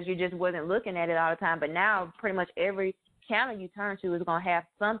know, because you just wasn't looking at it all the time. But now pretty much every channel you turn to is going to have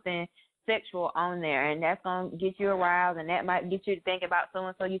something sexual on there, and that's going to get you aroused, and that might get you to think about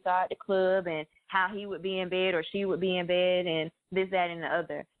so-and-so you saw at the club and how he would be in bed or she would be in bed and this, that, and the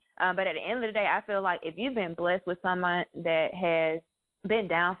other. But at the end of the day, I feel like if you've been blessed with someone that has been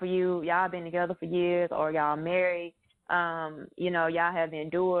down for you, y'all been together for years, or y'all married, you know, y'all have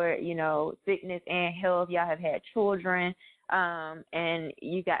endured, you know, sickness and health, y'all have had children, and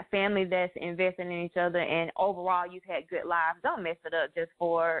you got family that's investing in each other, and overall you've had good lives. Don't mess it up just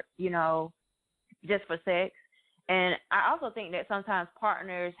for, you know, just for sex. And I also think that sometimes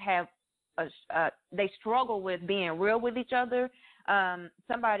partners have they struggle with being real with each other.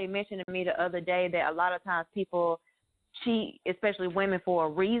 Somebody mentioned to me the other day that a lot of times people cheat, especially women, for a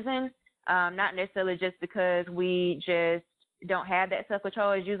reason, not necessarily just because we just don't have that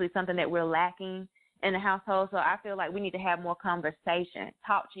self-control. It's usually something that we're lacking in the household. So I feel like we need to have more conversation.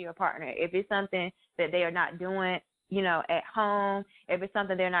 Talk to your partner. If it's something that they are not doing, at home, if it's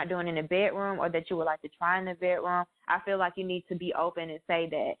something they're not doing in the bedroom or that you would like to try in the bedroom, I feel like you need to be open and say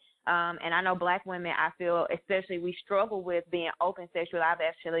that. And I know Black women, I feel especially we struggle with being open sexual. I've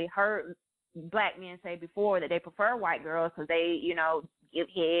actually heard Black men say before that they prefer white girls because they, give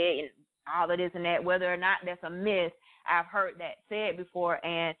head and all of this and that. Whether or not that's a myth, I've heard that said before.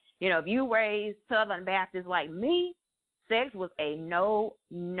 And, if you raised Southern Baptist like me, sex was a no.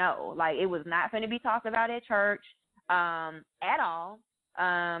 Like, it was not going to be talked about at church at all.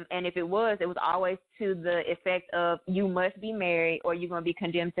 And if it was always to the effect of you must be married or you're going to be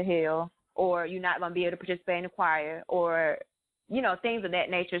condemned to hell or you're not going to be able to participate in the choir or, things of that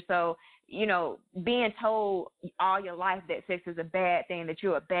nature. So, being told all your life that sex is a bad thing, that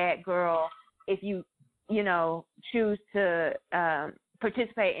you're a bad girl, if you, choose to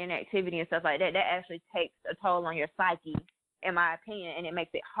participate in activity and stuff like that, that actually takes a toll on your psyche, in my opinion, and it makes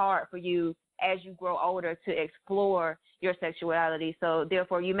it hard for you as you grow older to explore your sexuality. So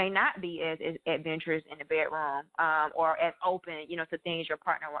therefore you may not be as adventurous in the bedroom or as open, to things your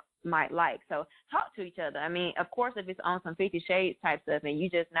partner might like. So talk to each other. I mean, of course, if it's on some 50 Shades type stuff and you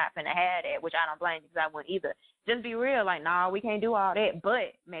just not finna have that, which I don't blame you because I wouldn't either, just be real, like, nah, we can't do all that,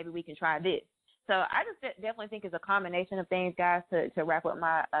 but maybe we can try this. So I just definitely think it's a combination of things, guys, to wrap up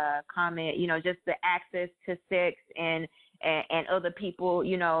my comment, just the access to sex and other people,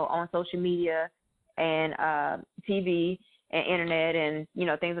 on social media and TV and internet and,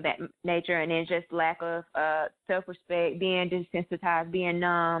 things of that nature. And then just lack of self-respect, being desensitized, being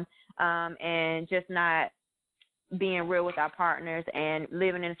numb, and just not being real with our partners and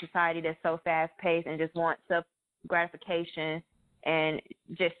living in a society that's so fast-paced and just wants self-gratification and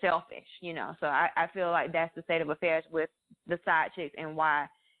just selfish, So I feel like that's the state of affairs with the side chicks and why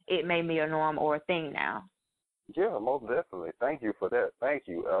it may be a norm or a thing now. Yeah, most definitely. Thank you for that. Thank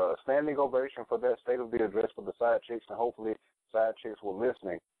you. Standing ovation for that state of the address for the side chicks, and hopefully side chicks were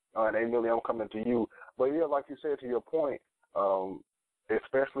listening. And Emily, I'm coming to you. But yeah, like you said, to your point,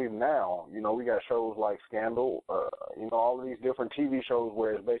 especially now, we got shows like Scandal, all of these different TV shows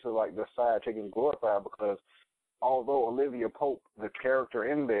where it's basically like the side chick is glorified because although Olivia Pope, the character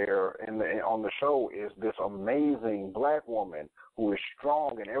in there on the show, is this amazing Black woman who is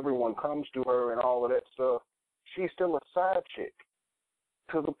strong and everyone comes to her and all of that stuff, she's still a side chick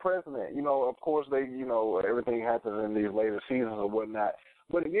to the president. Of course, everything happens in these later seasons or whatnot.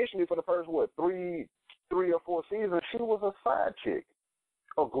 But initially, for the first, 3 or 4 seasons, she was a side chick,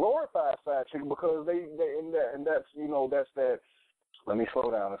 a glorified side chick because that's that. Let me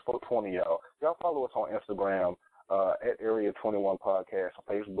slow down. It's 420, y'all. Y'all follow us on Instagram at Area 21 Podcast, on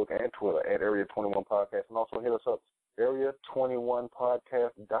Facebook and Twitter at Area 21 Podcast, and also hit us up,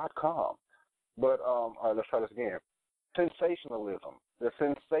 area21podcast.com. But, all right, let's try this again. Sensationalism, the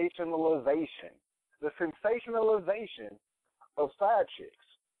sensationalization of side chicks.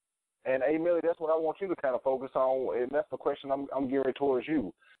 And, hey, Millie, that's what I want you to kind of focus on, and that's the question I'm gearing towards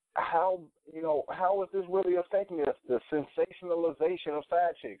you. How is this really affecting us, the sensationalization of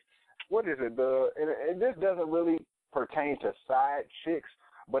side chicks? What is it? And this doesn't really pertain to side chicks,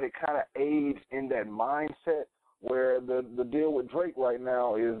 but it kind of aids in that mindset where the deal with Drake right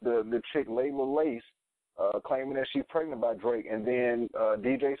now is the chick Layla Lace claiming that she's pregnant by Drake, and then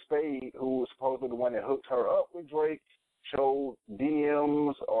DJ Spade, who was supposedly the one that hooked her up with Drake, showed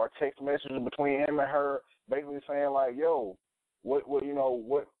DMs or text messages between him and her, basically saying like, "Yo, what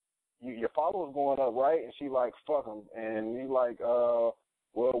your followers going up, right?" And she like, "Fuck them," and he like, "Well,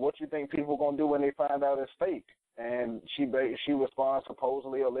 what you think people gonna do when they find out it's fake?" And she responds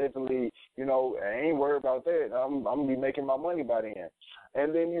supposedly, allegedly, I ain't worried about that. I'm gonna be making my money by then.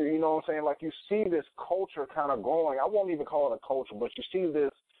 And then you know what I'm saying, like you see this culture kind of growing. I won't even call it a culture, but you see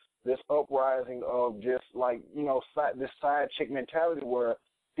this uprising of just like this side chick mentality where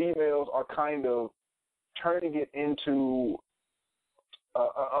females are kind of turning it into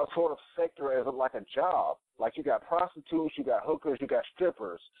a sort of sector as like a job. Like you got prostitutes, you got hookers, you got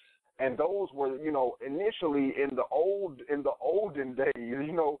strippers. And those were, initially in the olden days,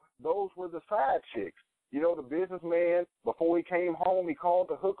 those were the side chicks. The businessman, before he came home, he called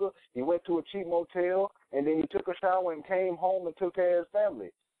the hooker, he went to a cheap motel, and then he took a shower and came home and took care of his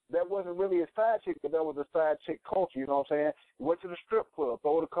family. That wasn't really a side chick, but that was a side chick culture, you know what I'm saying? You went to the strip club,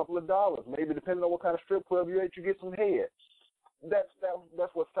 throwed a couple of dollars, maybe depending on what kind of strip club you're at, you get some head.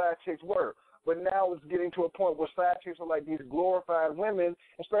 That's what side chicks were. But now it's getting to a point where side chicks are like these glorified women,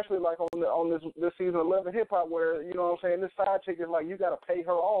 especially like on this season of Love and Hip Hop, where you know what I'm saying, this side chick is like you got to pay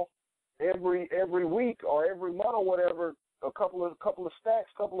her off every week or every month or whatever, a couple of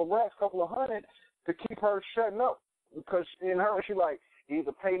stacks, couple of racks, couple of hundred, to keep her shutting up, because in her, she like,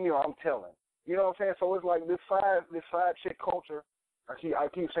 either pay me or I'm telling. You know what I'm saying? So it's like this side chick culture. I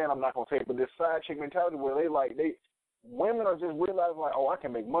keep saying I'm not gonna say it, but this side chick mentality where women are just realizing like, oh, I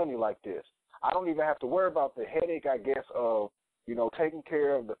can make money like this. I don't even have to worry about the headache, I guess, of, you know, taking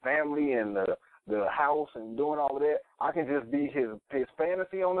care of the family and the house and doing all of that. I can just be his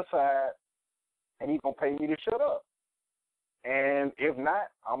fantasy on the side, and he's gonna pay me to shut up. And if not,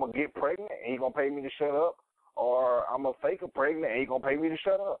 I'm gonna get pregnant and he's gonna pay me to shut up, or I'm gonna fake a pregnant and he's gonna pay me to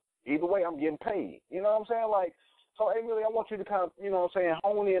shut up. Either way, I'm getting paid. You know what I'm saying? Like, so, hey, Millie, I want you to kind of, you know what I'm saying,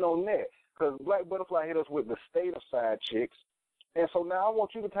 hone in on that. Because Black Butterfly hit us with the state of side chicks. And so now I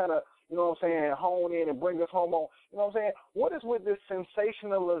want you to kind of, you know what I'm saying, hone in and bring us home on, you know what I'm saying, what is with this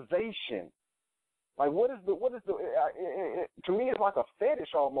sensationalization? Like, what is the to me, it's like a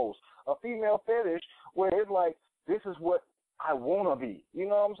fetish almost, a female fetish, where it's like, this is what I want to be. You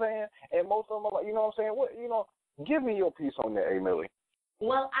know what I'm saying? And most of them are like, you know what I'm saying, give me your piece on that, Millie.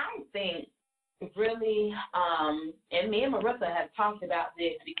 Well, I think really, and me and Marissa have talked about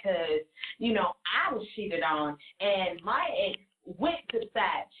this because, I was cheated on, and my ex went to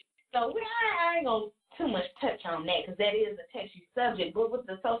side chick. So I ain't going to too much touch on that because that is a touchy subject. But with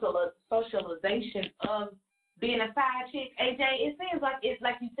the socialization of being a side chick, AJ, it seems like it's,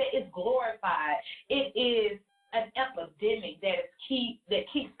 like you said, it's glorified. It is an epidemic that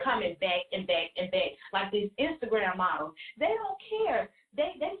keeps coming back and back and back. Like these Instagram models, they don't care.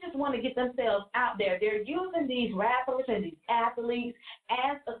 They just want to get themselves out there. They're using these rappers and these athletes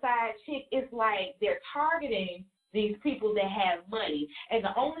as a side chick. It's like they're targeting these people that have money. And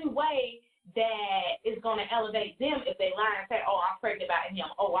the only way that is going to elevate them if they lie and say, oh, I'm pregnant about him,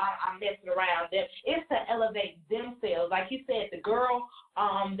 oh, I'm messing around them, is to elevate themselves. Like you said, the girl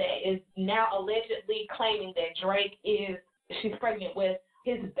that is now allegedly claiming that Drake she's pregnant with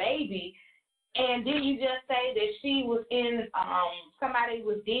his baby, and then you just say that she was in, somebody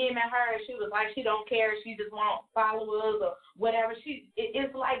was DMing her, and she was like, she don't care, she just wants followers or whatever.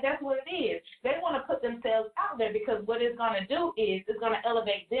 It's like, that's what it is. They want to put themselves out there because what it's going to do is it's going to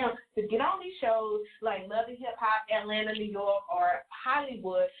elevate them to get on these shows like Love and Hip Hop, Atlanta, New York, or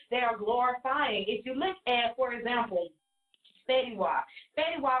Hollywood. They are glorifying. If you look at, for example, Fetty Wap.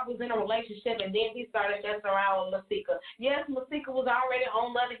 Fetty Wap was in a relationship, and then he started messing around with Masika. Yes, Masika was already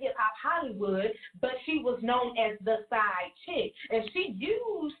on Love and Hip Hop Hollywood, but she was known as the side chick, and she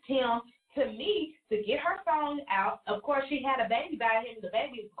used him, to me, to get her song out. Of course, she had a baby by him. The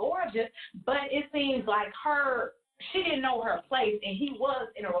baby is gorgeous, but it seems like she didn't know her place, and he was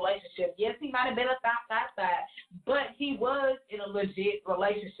in a relationship. Yes, he might have been a side, but he was in a legit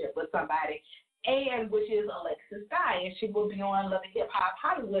relationship with somebody, and which is Alexis Sky, and she will be on Love and Hip Hop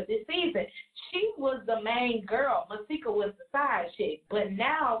Hollywood this season. She was the main girl. Masika was the side chick. But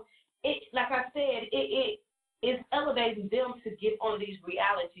now, like I said, it is elevating them to get on these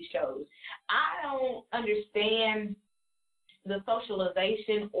reality shows. I don't understand the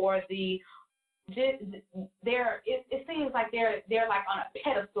socialization or it seems like they're like on a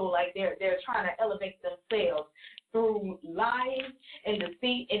pedestal, like they're trying to elevate themselves through lying and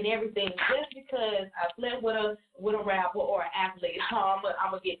deceit and everything. Just because I slept with a rapper or an athlete, I'm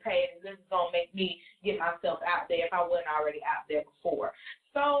gonna get paid, and this is gonna make me get myself out there if I wasn't already out there before.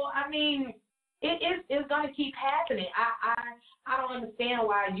 So I mean, it's gonna keep happening. I don't understand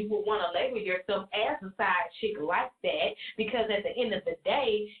why you would want to label yourself as a side chick like that, because at the end of the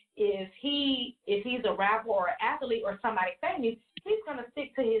day, if he's a rapper or an athlete or somebody famous, he's gonna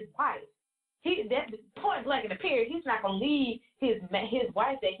stick to his wife. That point blank in the period, he's not gonna leave his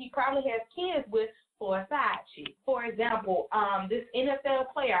wife that he probably has kids with for a side chick. For example, this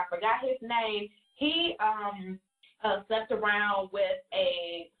NFL player, I forgot his name, he slept around with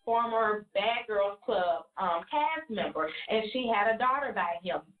a former Bad Girls Club cast member, and she had a daughter by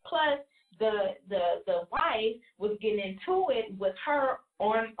him. Plus, the wife was getting into it with her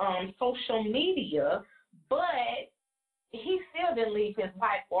on social media, but he still didn't leave his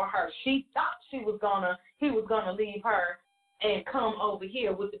wife for her. She thought he was gonna leave her and come over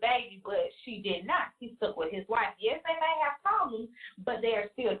here with the baby, but she did not. He stuck with his wife. Yes, they may have problems, but they are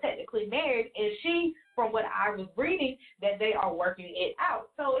still technically married. And she, from what I was reading, that they are working it out.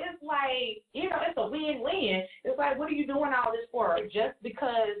 So it's like, it's a win-win. It's like, what are you doing all this for? Just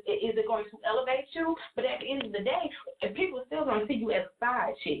because is it going to elevate you? But at the end of the day, if people are still going to see you as a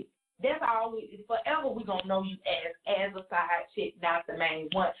side chick, that's all. Forever we're going to know you as a side chick, not the main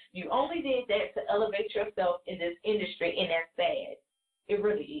one. You only did that to elevate yourself in this industry, and that's sad. It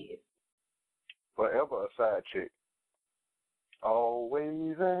really is. Forever a side chick.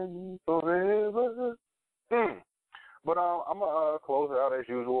 Always and forever. But I'm going to close it out as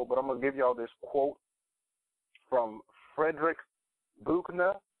usual, but I'm going to give y'all this quote from Frederick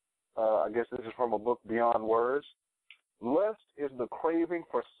Buechner. I guess this is from a book, Beyond Words. Lust is the craving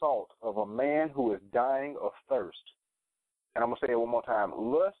for salt of a man who is dying of thirst. And I'm going to say it one more time.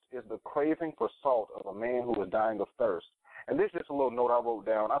 Lust is the craving for salt of a man who is dying of thirst. And this is just a little note I wrote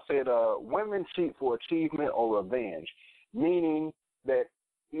down. I said, women cheat for achievement or revenge, meaning that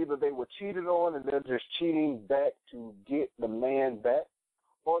either they were cheated on and they're just cheating back to get the man back,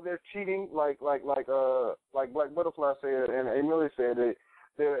 or they're cheating like Black Butterfly said and Emily said that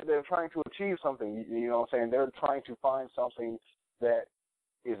they're trying to achieve something. You know what I'm saying? They're trying to find something that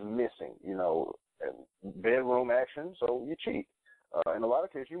is missing. You know, bedroom action, so you cheat. In a lot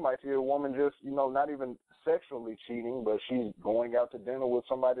of cases, you might see a woman just, you know, not even sexually cheating, but she's going out to dinner with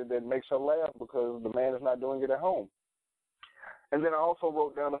somebody that makes her laugh because the man is not doing it at home. And then I also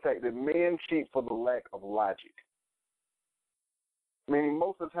wrote down the fact that men cheat for the lack of logic. Meaning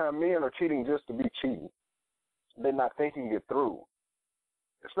most of the time men are cheating just to be cheating. They're not thinking it through.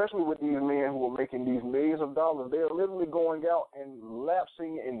 Especially with these men who are making these millions of dollars, they're literally going out and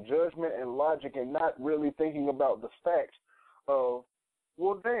lapsing in judgment and logic and not really thinking about the facts of,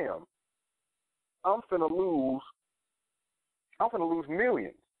 well, damn, I'm finna lose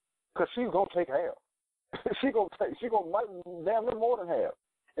millions because she's gonna take half. she gonna might damn near more than half.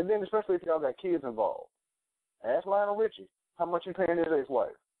 And then especially if y'all got kids involved. Ask Lionel Richie how much he paying his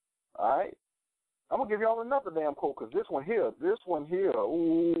ex-wife. All right. I'm going to give y'all another damn quote because this one here,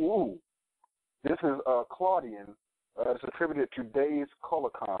 ooh. This is Claudian. It's attributed to Days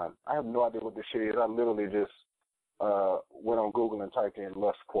Colorcon. I have no idea what this shit is. I literally just went on Google and typed in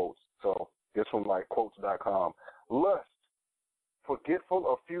lust quotes. So it's from like quotes.com. Lust, forgetful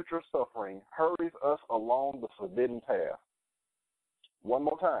of future suffering, hurries us along the forbidden path. One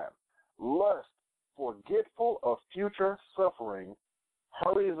more time. Lust, forgetful of future suffering,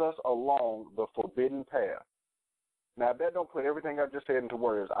 hurries us along the forbidden path. Now, if that don't put everything I just said into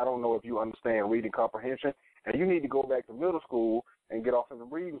words, I don't know if you understand reading comprehension, and you need to go back to middle school and get off in the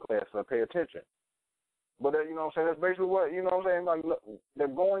reading class and pay attention. But, you know what I'm saying, that's basically what, you know what I'm saying, like, look, they're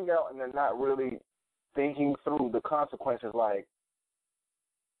going out and they're not really thinking through the consequences, like,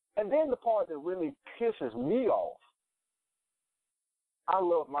 and then the part that really pisses me off, I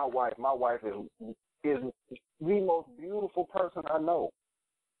love my wife. My wife is the most beautiful person I know,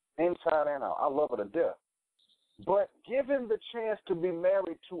 inside and out. I love her to death. But given the chance to be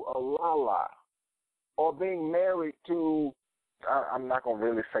married to a Lala or being married to, I'm not going to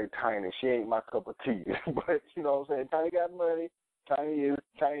really say Tiny. She ain't my cup of tea. But, you know what I'm saying, Tiny got money.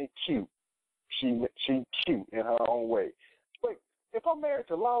 Tiny cute. She cute in her own way. But if I'm married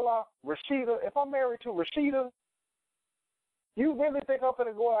to Lala, Rashida, if I'm married to Rashida, you really think I'm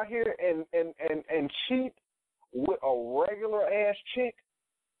going to go out here and cheat with a regular ass chick?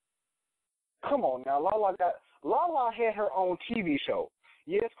 Come on now, Lala had her own TV show.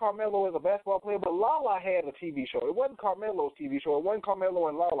 Yes, Carmelo is a basketball player, but Lala had a TV show. It wasn't Carmelo's TV show. It wasn't Carmelo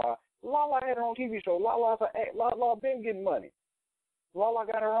and Lala. Lala had her own TV show. Lala been getting money. Lala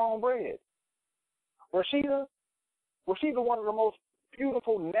got her own bread. Rashida, one of the most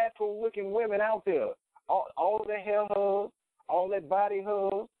beautiful, natural-looking women out there. All of that hair hugs, all that body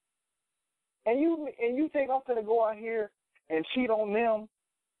hugs. And you think I'm going to go out here and cheat on them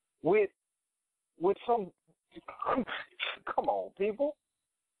with some, come on, people.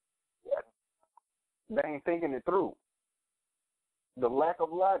 They ain't thinking it through. The lack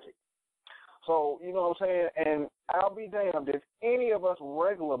of logic. So, you know what I'm saying? And I'll be damned if any of us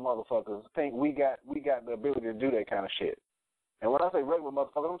regular motherfuckers think we got the ability to do that kind of shit. And when I say regular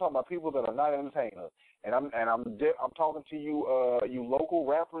motherfuckers, I'm talking about people that are not entertainers. And I'm talking to you, you local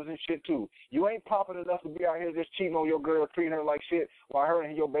rappers and shit too. You ain't popping enough to be out here just cheating on your girl, treating her like shit, while her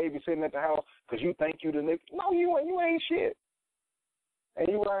and your baby sitting at the house because you think you the nigga. No, you ain't shit. And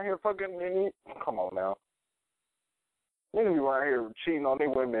you out here fucking, come on now. Niggas be around here cheating on their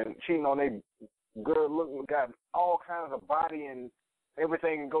women, cheating on their girl, looking, got all kinds of body and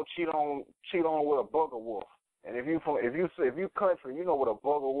everything, and go cheat on with a bugger wolf. And if you country, you know what a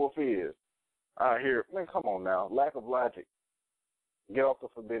bugger wolf is. Out here, man, come on now, lack of logic. Get off the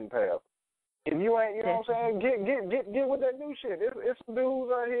forbidden path. If you ain't, you know what I'm saying, get with that new shit. It's some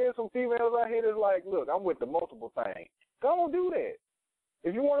dudes out here, some females out here that's like, look, I'm with the multiple thing. Go and do that.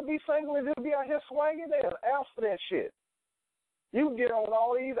 If you want to be single and just be out here swinging, there's apps for that shit. You can get on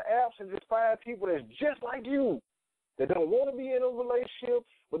all these apps and just find people that's just like you, that don't want to be in a relationship,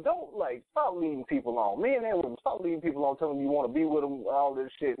 but don't, like, stop leading people on. Men and women, stop leading people on, telling them you want to be with them, all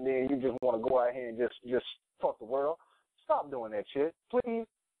this shit, and then you just want to go out here and just fuck the world. Stop doing that shit, please.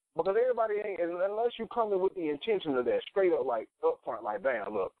 Because everybody ain't, unless you come in with the intention of that, straight up, like, up front, like,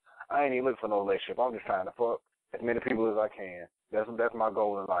 damn, look, I ain't even looking for no relationship. I'm just trying to fuck as many people as I can. That's my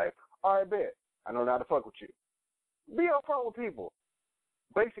goal in life. All right, bet. I know how to fuck with you. Be upfront with people.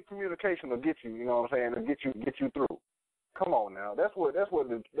 Basic communication will get you, you know what I'm saying, to get you through. Come on now. That's what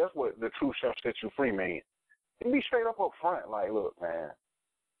the true chef sets you free means. And be straight up front, like, look, man,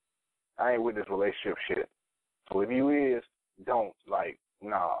 I ain't with this relationship shit. So if you is, don't, like,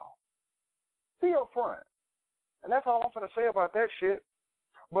 nah. Be upfront. And that's all I'm going to say about that shit.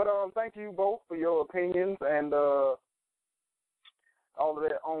 But thank you both for your opinions and all of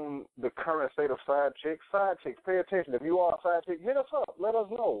that on the current state of side chicks. Side chicks, pay attention. If you are a side chick, hit us up. Let us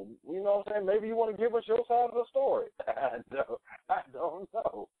know. You know what I'm saying? Maybe you want to give us your side of the story. I don't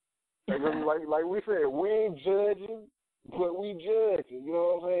know. Like we said, we ain't judging, but we judging. You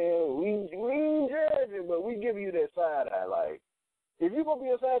know what I'm saying? We ain't judging, but we give you that side eye. Like, if you're going to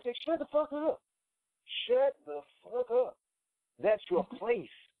be a side chick, shut the fuck up. Shut the fuck up. That's your place.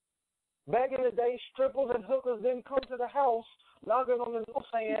 Back in the day, strippers and hookers didn't come to the house knocking on the door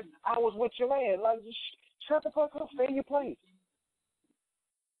saying, I was with your man. Like, just shut the fuck up. Stay in your place.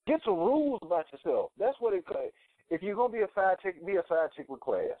 Get some rules about yourself. That's what it could. If you're going to be a side chick, be a side chick with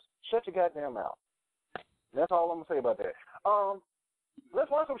class. Shut your goddamn mouth. That's all I'm going to say about that.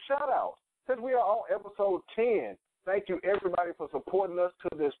 Let's run some shout-outs. Since we are on episode 10, thank you, everybody, for supporting us to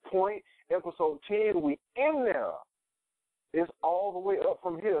this point. Episode 10, we in there. It's all the way up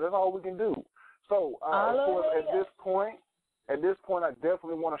from here. That's all we can do. So, of course, at this point, I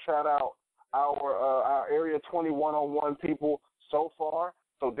definitely want to shout out our Area 2101 people so far.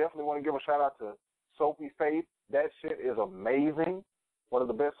 So definitely want to give a shout out to Soapy Faith. That shit is amazing. One of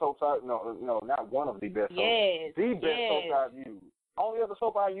the best soaps no, not one of the best soaps. Yes. The best soap I've used. Only other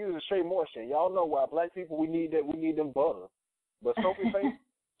soap I use is Shea Moisture. Y'all know why black people we need them butter. But Soapy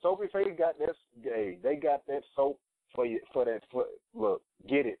Faith got that. They got that soap for you. Look,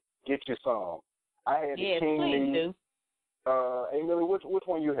 get it. Get you some. I had the King Lee. Hey Millie, which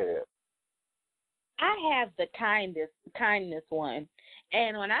one you had? I have the kindness one.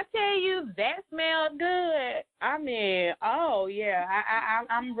 And when I tell you that smelled good, I mean, oh yeah,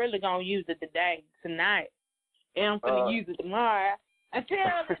 I'm really gonna use it tonight. And I'm gonna use it tomorrow until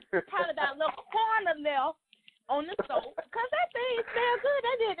there's probably about a little corner left on the soap, because that thing smells good.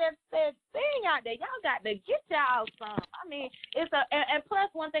 They did that thing out there. Y'all got to get y'all some. I mean, and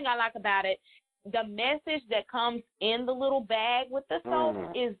plus one thing I like about it, the message that comes in the little bag with the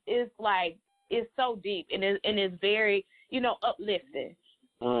soap is so deep and is very, uplifting.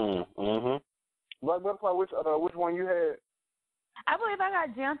 Which one you had? I believe I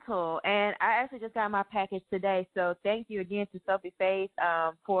got Gentle, and I actually just got my package today. So thank you again to Soapy Faith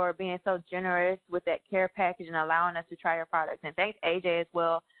for being so generous with that care package and allowing us to try your products. And thanks AJ as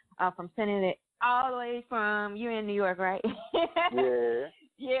well from sending it all the way from you in New York, right? Yeah.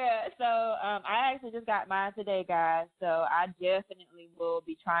 Yeah, so I actually just got mine today, guys. So I definitely will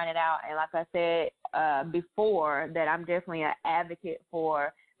be trying it out. And like I said before, that I'm definitely an advocate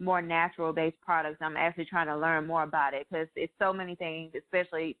for more natural-based products. I'm actually trying to learn more about it because it's so many things,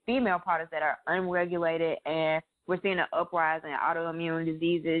 especially female products that are unregulated, and we're seeing an uprise in autoimmune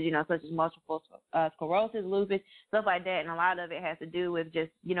diseases, such as multiple sclerosis, lupus, stuff like that. And a lot of it has to do with just,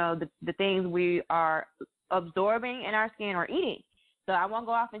 the things we are absorbing in our skin or eating. So I won't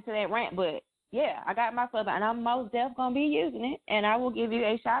go off into that rant, but yeah, I got my stuff, and I'm most definitely going to be using it. And I will give you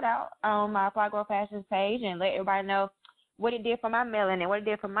a shout-out on my Fly Girl Fashions page and let everybody know what it did for my melanin, what it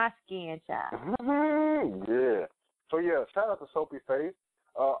did for my skin, child. Yeah. So, yeah, shout out to Soapy Faith.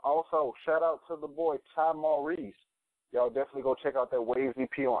 Also, shout out to the boy Ty Maurice. Y'all definitely go check out that Waves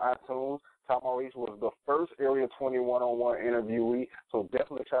EP on iTunes. Ty Maurice was the first Area 2101 interviewee, so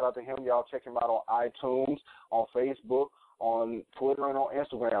definitely shout out to him. Y'all check him out on iTunes, on Facebook, on Twitter, and on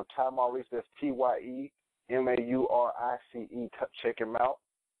Instagram. Ty Maurice, that's TYEMAURICE. Check him out.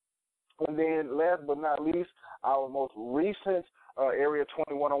 And then last but not least, our most recent Area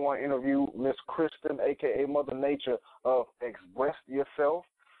 2101 interview, Miss Kristen, a.k.a. Mother Nature of Express Yourself.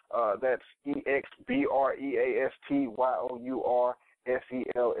 That's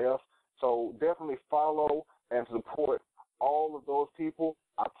EXBREASTYOURSELF. So definitely follow and support all of those people.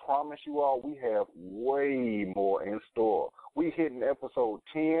 I promise you all, we have way more in store. We hitting episode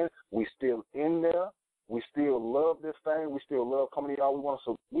 10. We still in there. We still love this thing. We still love coming to y'all.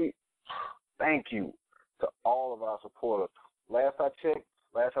 Thank you to all of our supporters. Last I checked,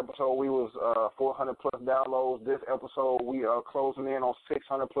 last episode we was 400 plus downloads. This episode we are closing in on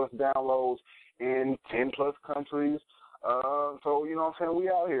 600 plus downloads in 10 plus countries. So you know what I'm saying, we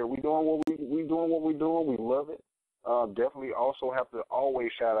out here. We doing what we doing. We love it. Definitely also have to always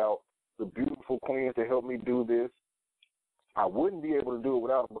shout out the beautiful queens that helped me do this. I wouldn't be able to do it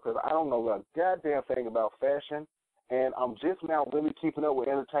without them because I don't know a goddamn thing about fashion, and I'm just now really keeping up with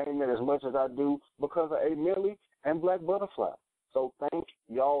entertainment as much as I do because of A. Millie and Black Butterfly. So thank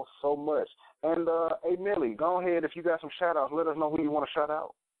y'all so much. And A. Millie, go ahead. If you got some shout-outs, let us know who you want to shout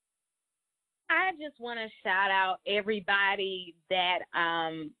out. I just want to shout out everybody that,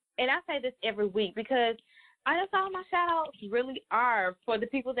 and I say this every week because that's all my shout outs really are for the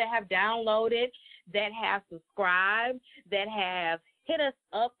people that have downloaded, that have subscribed, that have hit us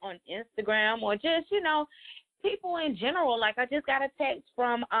up on Instagram, or just, people in general. Like, I just got a text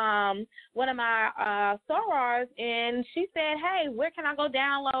from one of my sorors, and she said, hey, where can I go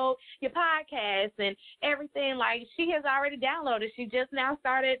download your podcast and everything? Like, she has already downloaded. She just now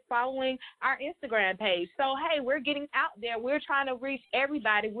started following our Instagram page. So, hey, we're getting out there. We're trying to reach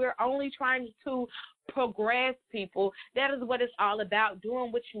everybody. We're only trying to progress, people. That is what it's all about,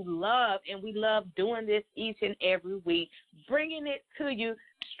 doing what you love, and we love doing this each and every week, bringing it to you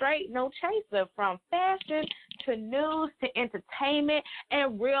straight, no chaser, from fashion to news to entertainment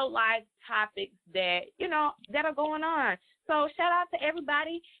and real life topics that, that are going on. So shout out to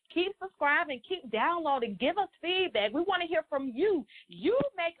everybody. Keep subscribing, keep downloading, give us feedback. We want to hear from you. You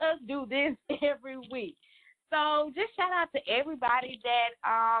make us do this every week. So just shout out to everybody that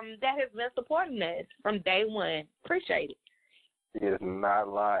has been supporting us from day one. Appreciate it. She is not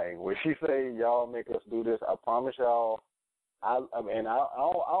lying. When she say y'all make us do this, I promise y'all,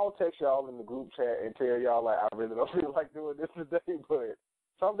 I'll text y'all in the group chat and tell y'all, like, I really don't feel like doing this today, but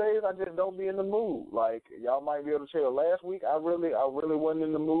some days I just don't be in the mood. Like, y'all might be able to tell last week I really wasn't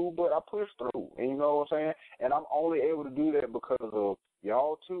in the mood, but I pushed through. And you know what I'm saying? And I'm only able to do that because of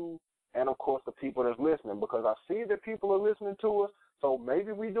y'all too, and, of course, the people that's listening, because I see that people are listening to us, so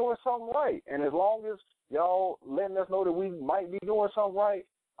maybe we doing something right. And as long as y'all letting us know that we might be doing something right,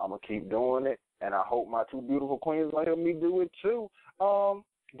 I'm going to keep doing it, and I hope my two beautiful queens will help me do it too.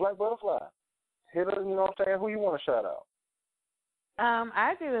 Black Butterfly, hit us, you know what I'm saying, who you want to shout out?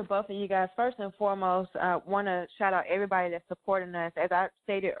 I agree with both of you guys. First and foremost, I want to shout out everybody that's supporting us. As I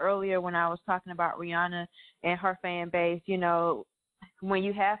stated earlier when I was talking about Rihanna and her fan base, when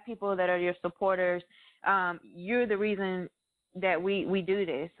you have people that are your supporters, you're the reason that we do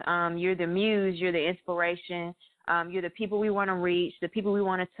this. You're the muse, you're the inspiration, you're the people we want to reach, the people we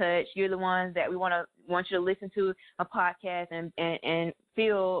want to touch. You're the ones that we want you to listen to a podcast and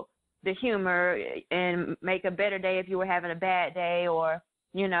feel the humor and make a better day if you were having a bad day, or,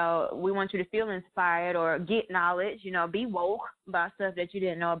 we want you to feel inspired or get knowledge, be woke about stuff that you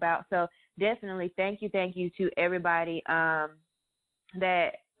didn't know about. So definitely thank you to everybody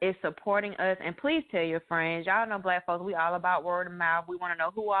that is supporting us. And please tell your friends. Y'all know Black folks, we all about word of mouth. We want to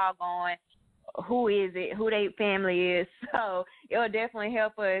know who all going, who is it, who their family is. So it'll definitely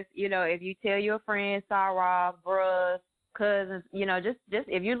help us, if you tell your friends, sorrow, bros, cousins, just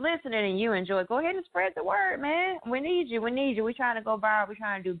if you're listening and you enjoy, go ahead and spread the word, man. We need you. We're trying to go viral. We're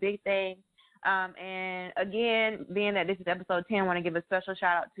trying to do big things. And again, being that this is episode 10, I want to give a special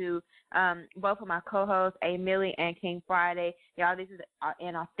shout out to both of my co-hosts, A. Millie and King Friday. Y'all, this is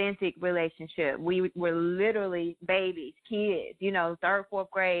an authentic relationship. We're literally babies, kids, third, fourth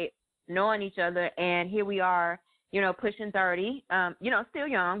grade, knowing each other, and here we are, pushing 30, still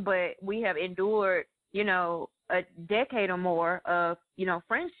young, but we have endured, a decade or more of,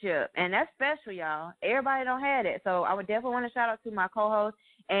 friendship, and that's special, y'all. Everybody don't have it. So I would definitely want to shout out to my co-host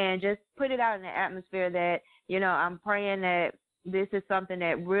and just put it out in the atmosphere that, I'm praying that this is something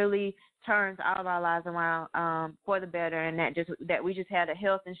that really turns all of our lives around for the better, and that we just had the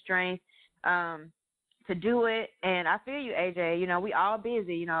health and strength to do it. And I feel you, AJ. We all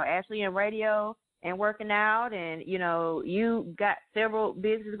busy, Ashley in radio and working out, and, you got several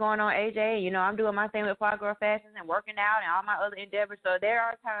businesses going on, AJ. I'm doing my thing with Fly Girl Fashions and working out and all my other endeavors. So there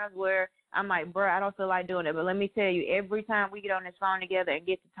are times where I'm like, bro, I don't feel like doing it. But let me tell you, every time we get on this phone together and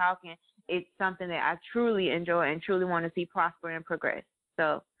get to talking, it's something that I truly enjoy and truly want to see prosper and progress.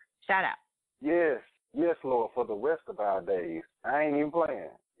 So shout out. Yes, Lord, for the rest of our days. I ain't even playing.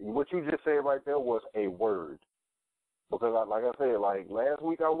 What you just said right there was a word. Because, like I said, like last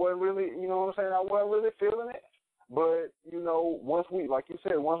week I wasn't really, I wasn't really feeling it. But, once we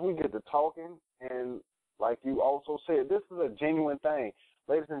get to talking, and like you also said, this is a genuine thing.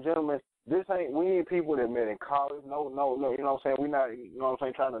 Ladies and gentlemen, we need people that met in college. No, we're not,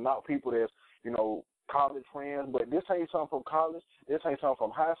 trying to knock people that's, college friends. But this ain't something from college. This ain't something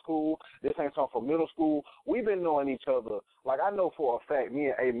from high school. This ain't something from middle school. We've been knowing each other. Like, I know for a fact me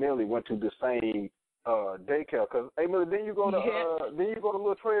and A. Millie went to the same daycare, because hey, Millie, didn't you go to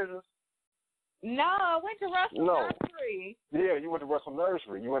Little Treasures? No, I went to Russell Nursery. Yeah, you went to Russell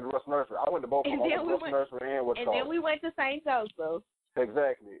Nursery. I went to both of them. Russell Nursery and Wisconsin. And then we went to St. Joseph.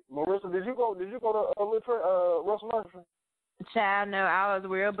 Exactly. Marissa, did you go to Russell Nursery? Child, no, I was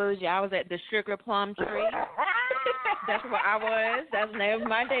real bougie. I was at the Sugar Plum Tree. That's where I was. That's the name of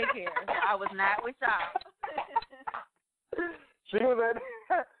my daycare. I was not with y'all. She was at.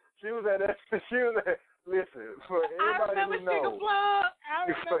 Listen, for everybody who knows. I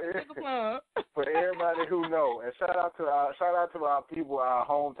remember Sugar Plum. For everybody who knows, and shout out to our people, our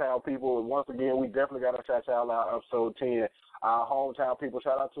hometown people. Once again, we definitely got to shout out episode 10. Our hometown people.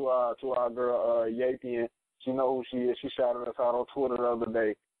 Shout out to our girl Yapian. She know who she is. She shouted us out on Twitter the other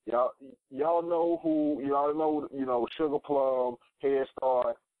day. Y'all know who. Y'all know. Sugar Plum, Head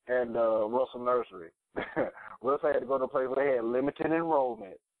Start, and Russell Nursery. Russell had to go to a place where they had limited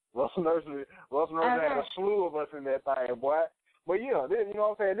enrollment. Russell Nursery had a slew of us in that thing, boy. But yeah, this, you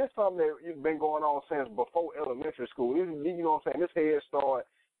know what I'm saying? This is something that's been going on since before elementary school. This, you know what I'm saying? This Head Start,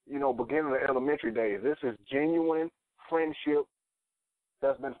 beginning of elementary days. This is genuine friendship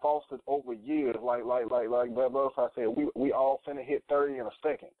that's been fostered over years. Like I said, we all finna hit 30 in a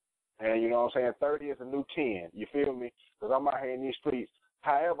second. And you know what I'm saying? 30 is a new 10. You feel me? Because I'm out here in these streets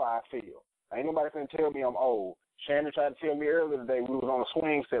however I feel. Ain't nobody finna tell me I'm old. Shannon tried to tell me earlier today we was on a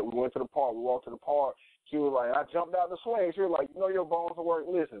swing set. We went to the park. We walked to the park. She was like, I jumped out the swing. She was like, your bones will work.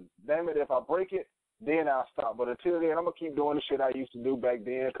 Listen, damn it, if I break it, then I'll stop. But until then, I'm going to keep doing the shit I used to do back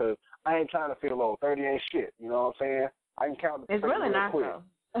then because I ain't trying to feel old. 30 ain't shit. You know what I'm saying? I can count the It's really not quick. So.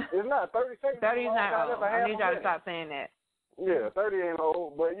 It's not. 30 seconds. 30 is not old. I need y'all to stop saying that. Yeah, 30 ain't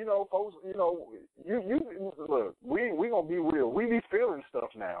old. But, folks, you look, we going to be real. We be feeling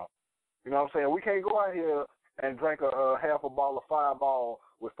stuff now. You know what I'm saying? We can't go out here and drink a half a bottle of Fireball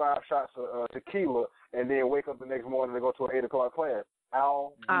with 5 shots of tequila and then wake up the next morning and go to an 8 o'clock class.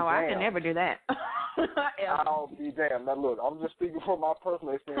 I'll be damned. I can never do that. I'll be damned. Now, look, I'm just speaking from my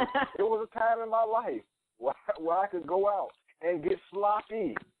personal experience. There was a time in my life where I could go out and get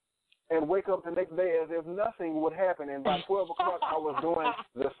sloppy and wake up the next day as if nothing would happen, and by 12 o'clock I was doing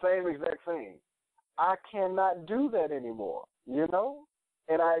the same exact thing. I cannot do that anymore,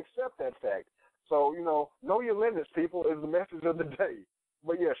 and I accept that fact. So, know your limits, people, is the message of the day.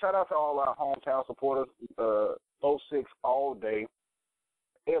 But, yeah, shout out to all our hometown supporters, 06 all day,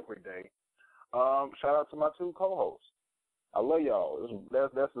 every day. Shout out to my 2 co-hosts. I love y'all.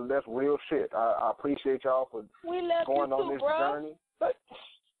 That's real shit. I appreciate y'all for going on this journey. But,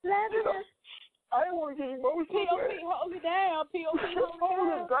 I didn't want to get emotional. P.O.P. hold it down. P.O.P. hold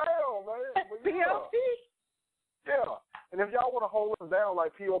it down, man. P.O.P. Yeah. And if y'all want to hold us down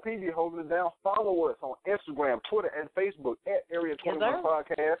like P.O.P. be holding us down, follow us on Instagram, Twitter, and Facebook at Area 21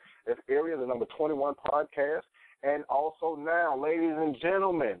 Podcast. That's Area, the number 21 Podcast. And also now, ladies and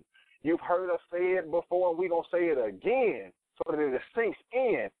gentlemen, you've heard us say it before, and we're going to say it again so that it sinks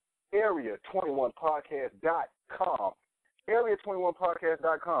in, Area21podcast.com.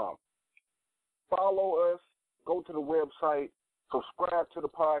 Area21podcast.com. Follow us, go to the website, subscribe to the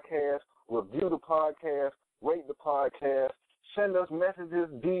podcast, review the podcast, rate the podcast, send us messages,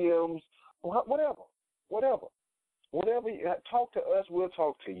 DMs, whatever. Talk to us, we'll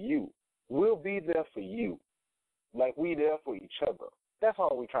talk to you. We'll be there for you like we there for each other. That's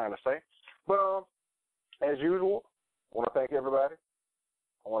all we're trying to say. But as usual, I want to thank everybody.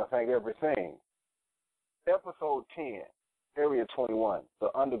 I want to thank everything. Episode 10, Area 21, The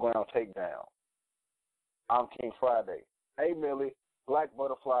Underground Takedown. I'm King Friday. Hey, Millie, Black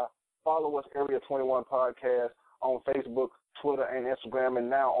Butterfly. Follow us, Area 21 Podcast, on Facebook, Twitter, and Instagram, and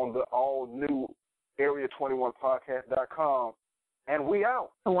now on the all-new Area21podcast.com. And we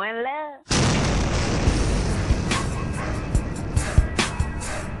out. One love.